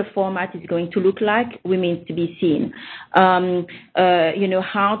tabular format is going to look like remains to be seen.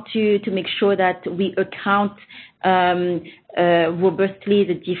 How to make sure that we account robustly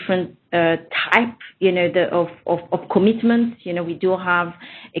the different type, of commitments. We do have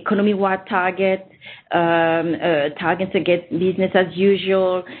economy-wide targets, targets against business as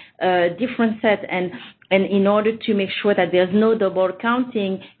usual, different set, and in order to make sure that there's no double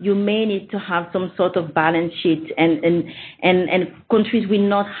counting, you may need to have some sort of balance sheet, and countries will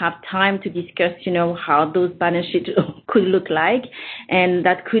not have time to discuss, how those balance sheets could look like, and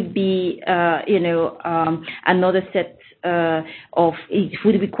that could be, another set of. It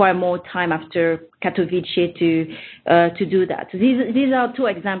would require more time after Katowice to do that. So these are two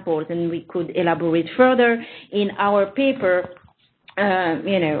examples, and we could elaborate further in our paper.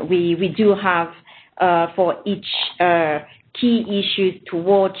 We do have. For each key issues to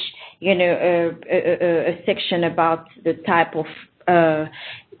watch, a section about the type of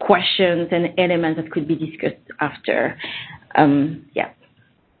questions and elements that could be discussed after.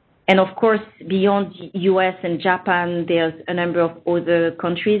 And of course, beyond US and Japan, there's a number of other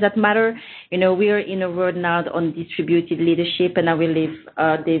countries that matter. We are in a world now on distributed leadership, and I will leave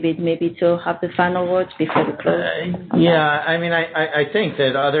David maybe to have the final words before we close. I mean, I think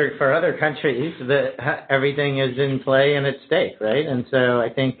that for other countries, that everything is in play and at stake, right? And so I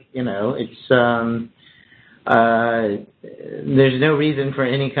think it's there's no reason for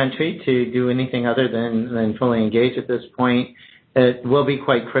any country to do anything other than fully engage at this point. It will be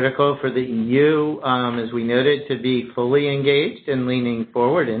quite critical for the EU, as we noted, to be fully engaged and leaning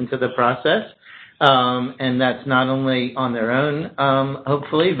forward into the process. And that's not only on their own,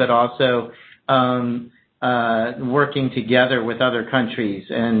 hopefully, but also working together with other countries.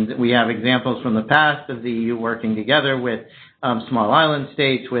 And we have examples from the past of the EU working together with small island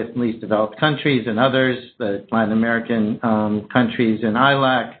states, with least developed countries and others, the Latin American countries in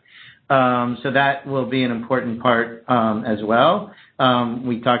ILAC. So that will be an important part as well.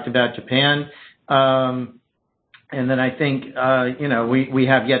 We talked about Japan. And then I think, we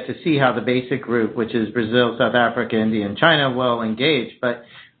have yet to see how the basic group, which is Brazil, South Africa, India, and China, will engage. But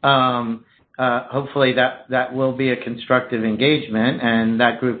hopefully that will be a constructive engagement. And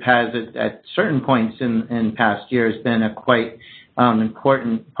that group has, at certain points in past years, been a quite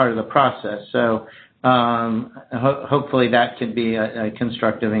important part of the process. So hopefully that can be a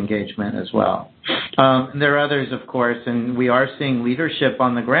constructive engagement as well. There are others, of course, and we are seeing leadership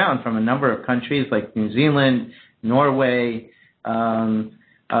on the ground from a number of countries like New Zealand, Norway,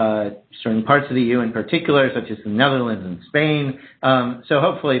 certain parts of the EU in particular, such as the Netherlands and Spain. So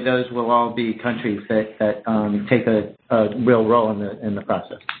hopefully those will all be countries that take a real role in the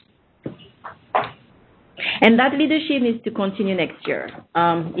process. And that leadership needs to continue next year.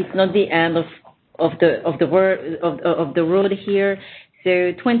 It's not the end of the road here.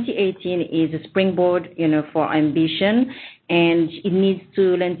 So 2018 is a springboard, for ambition, and it needs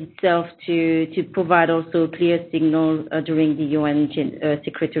to lend itself to provide also clear signals during the UN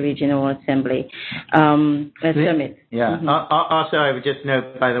Secretary General Assembly summit. Yeah. Mm-hmm. Also, I would just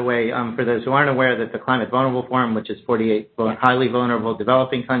note, by the way, for those who aren't aware, that the Climate Vulnerable Forum, which is 48 highly vulnerable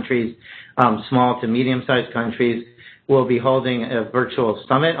developing countries, small to medium-sized countries, will be holding a virtual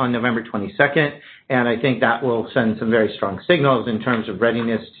summit on November 22nd. And I think that will send some very strong signals in terms of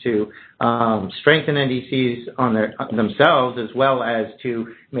readiness to strengthen NDCs on themselves, as well as to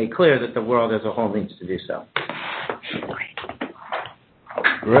make clear that the world as a whole needs to do so.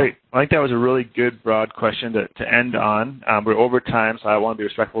 Great. I think that was a really good, broad question to end on. We're over time, so I want to be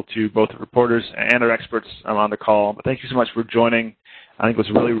respectful to both the reporters and our experts on the call. But thank you so much for joining. I think it was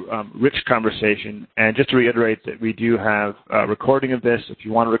a really rich conversation. And just to reiterate that we do have a recording of this. If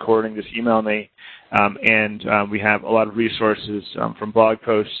you want a recording, just email me. And we have a lot of resources from blog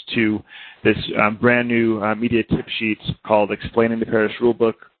posts to this brand new media tip sheet called Explaining the Paris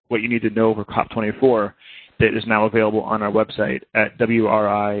Rulebook, What You Need to Know for COP24, that is now available on our website at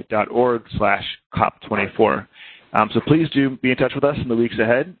wri.org/COP24. So please do be in touch with us in the weeks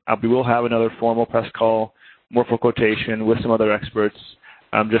ahead. We will have another formal press call, more for quotation, with some other experts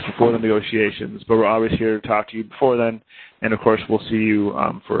just before the negotiations. But we're always here to talk to you before then. And, of course, we'll see you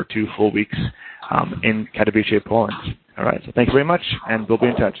for 2 full weeks in Katowice, Poland. All right. So thank you very much, and we'll be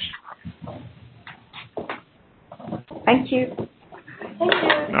in touch. Thank you.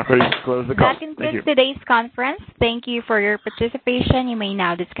 Now, ready to close the call. That concludes today's conference. Thank you for your participation. You may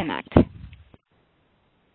now disconnect.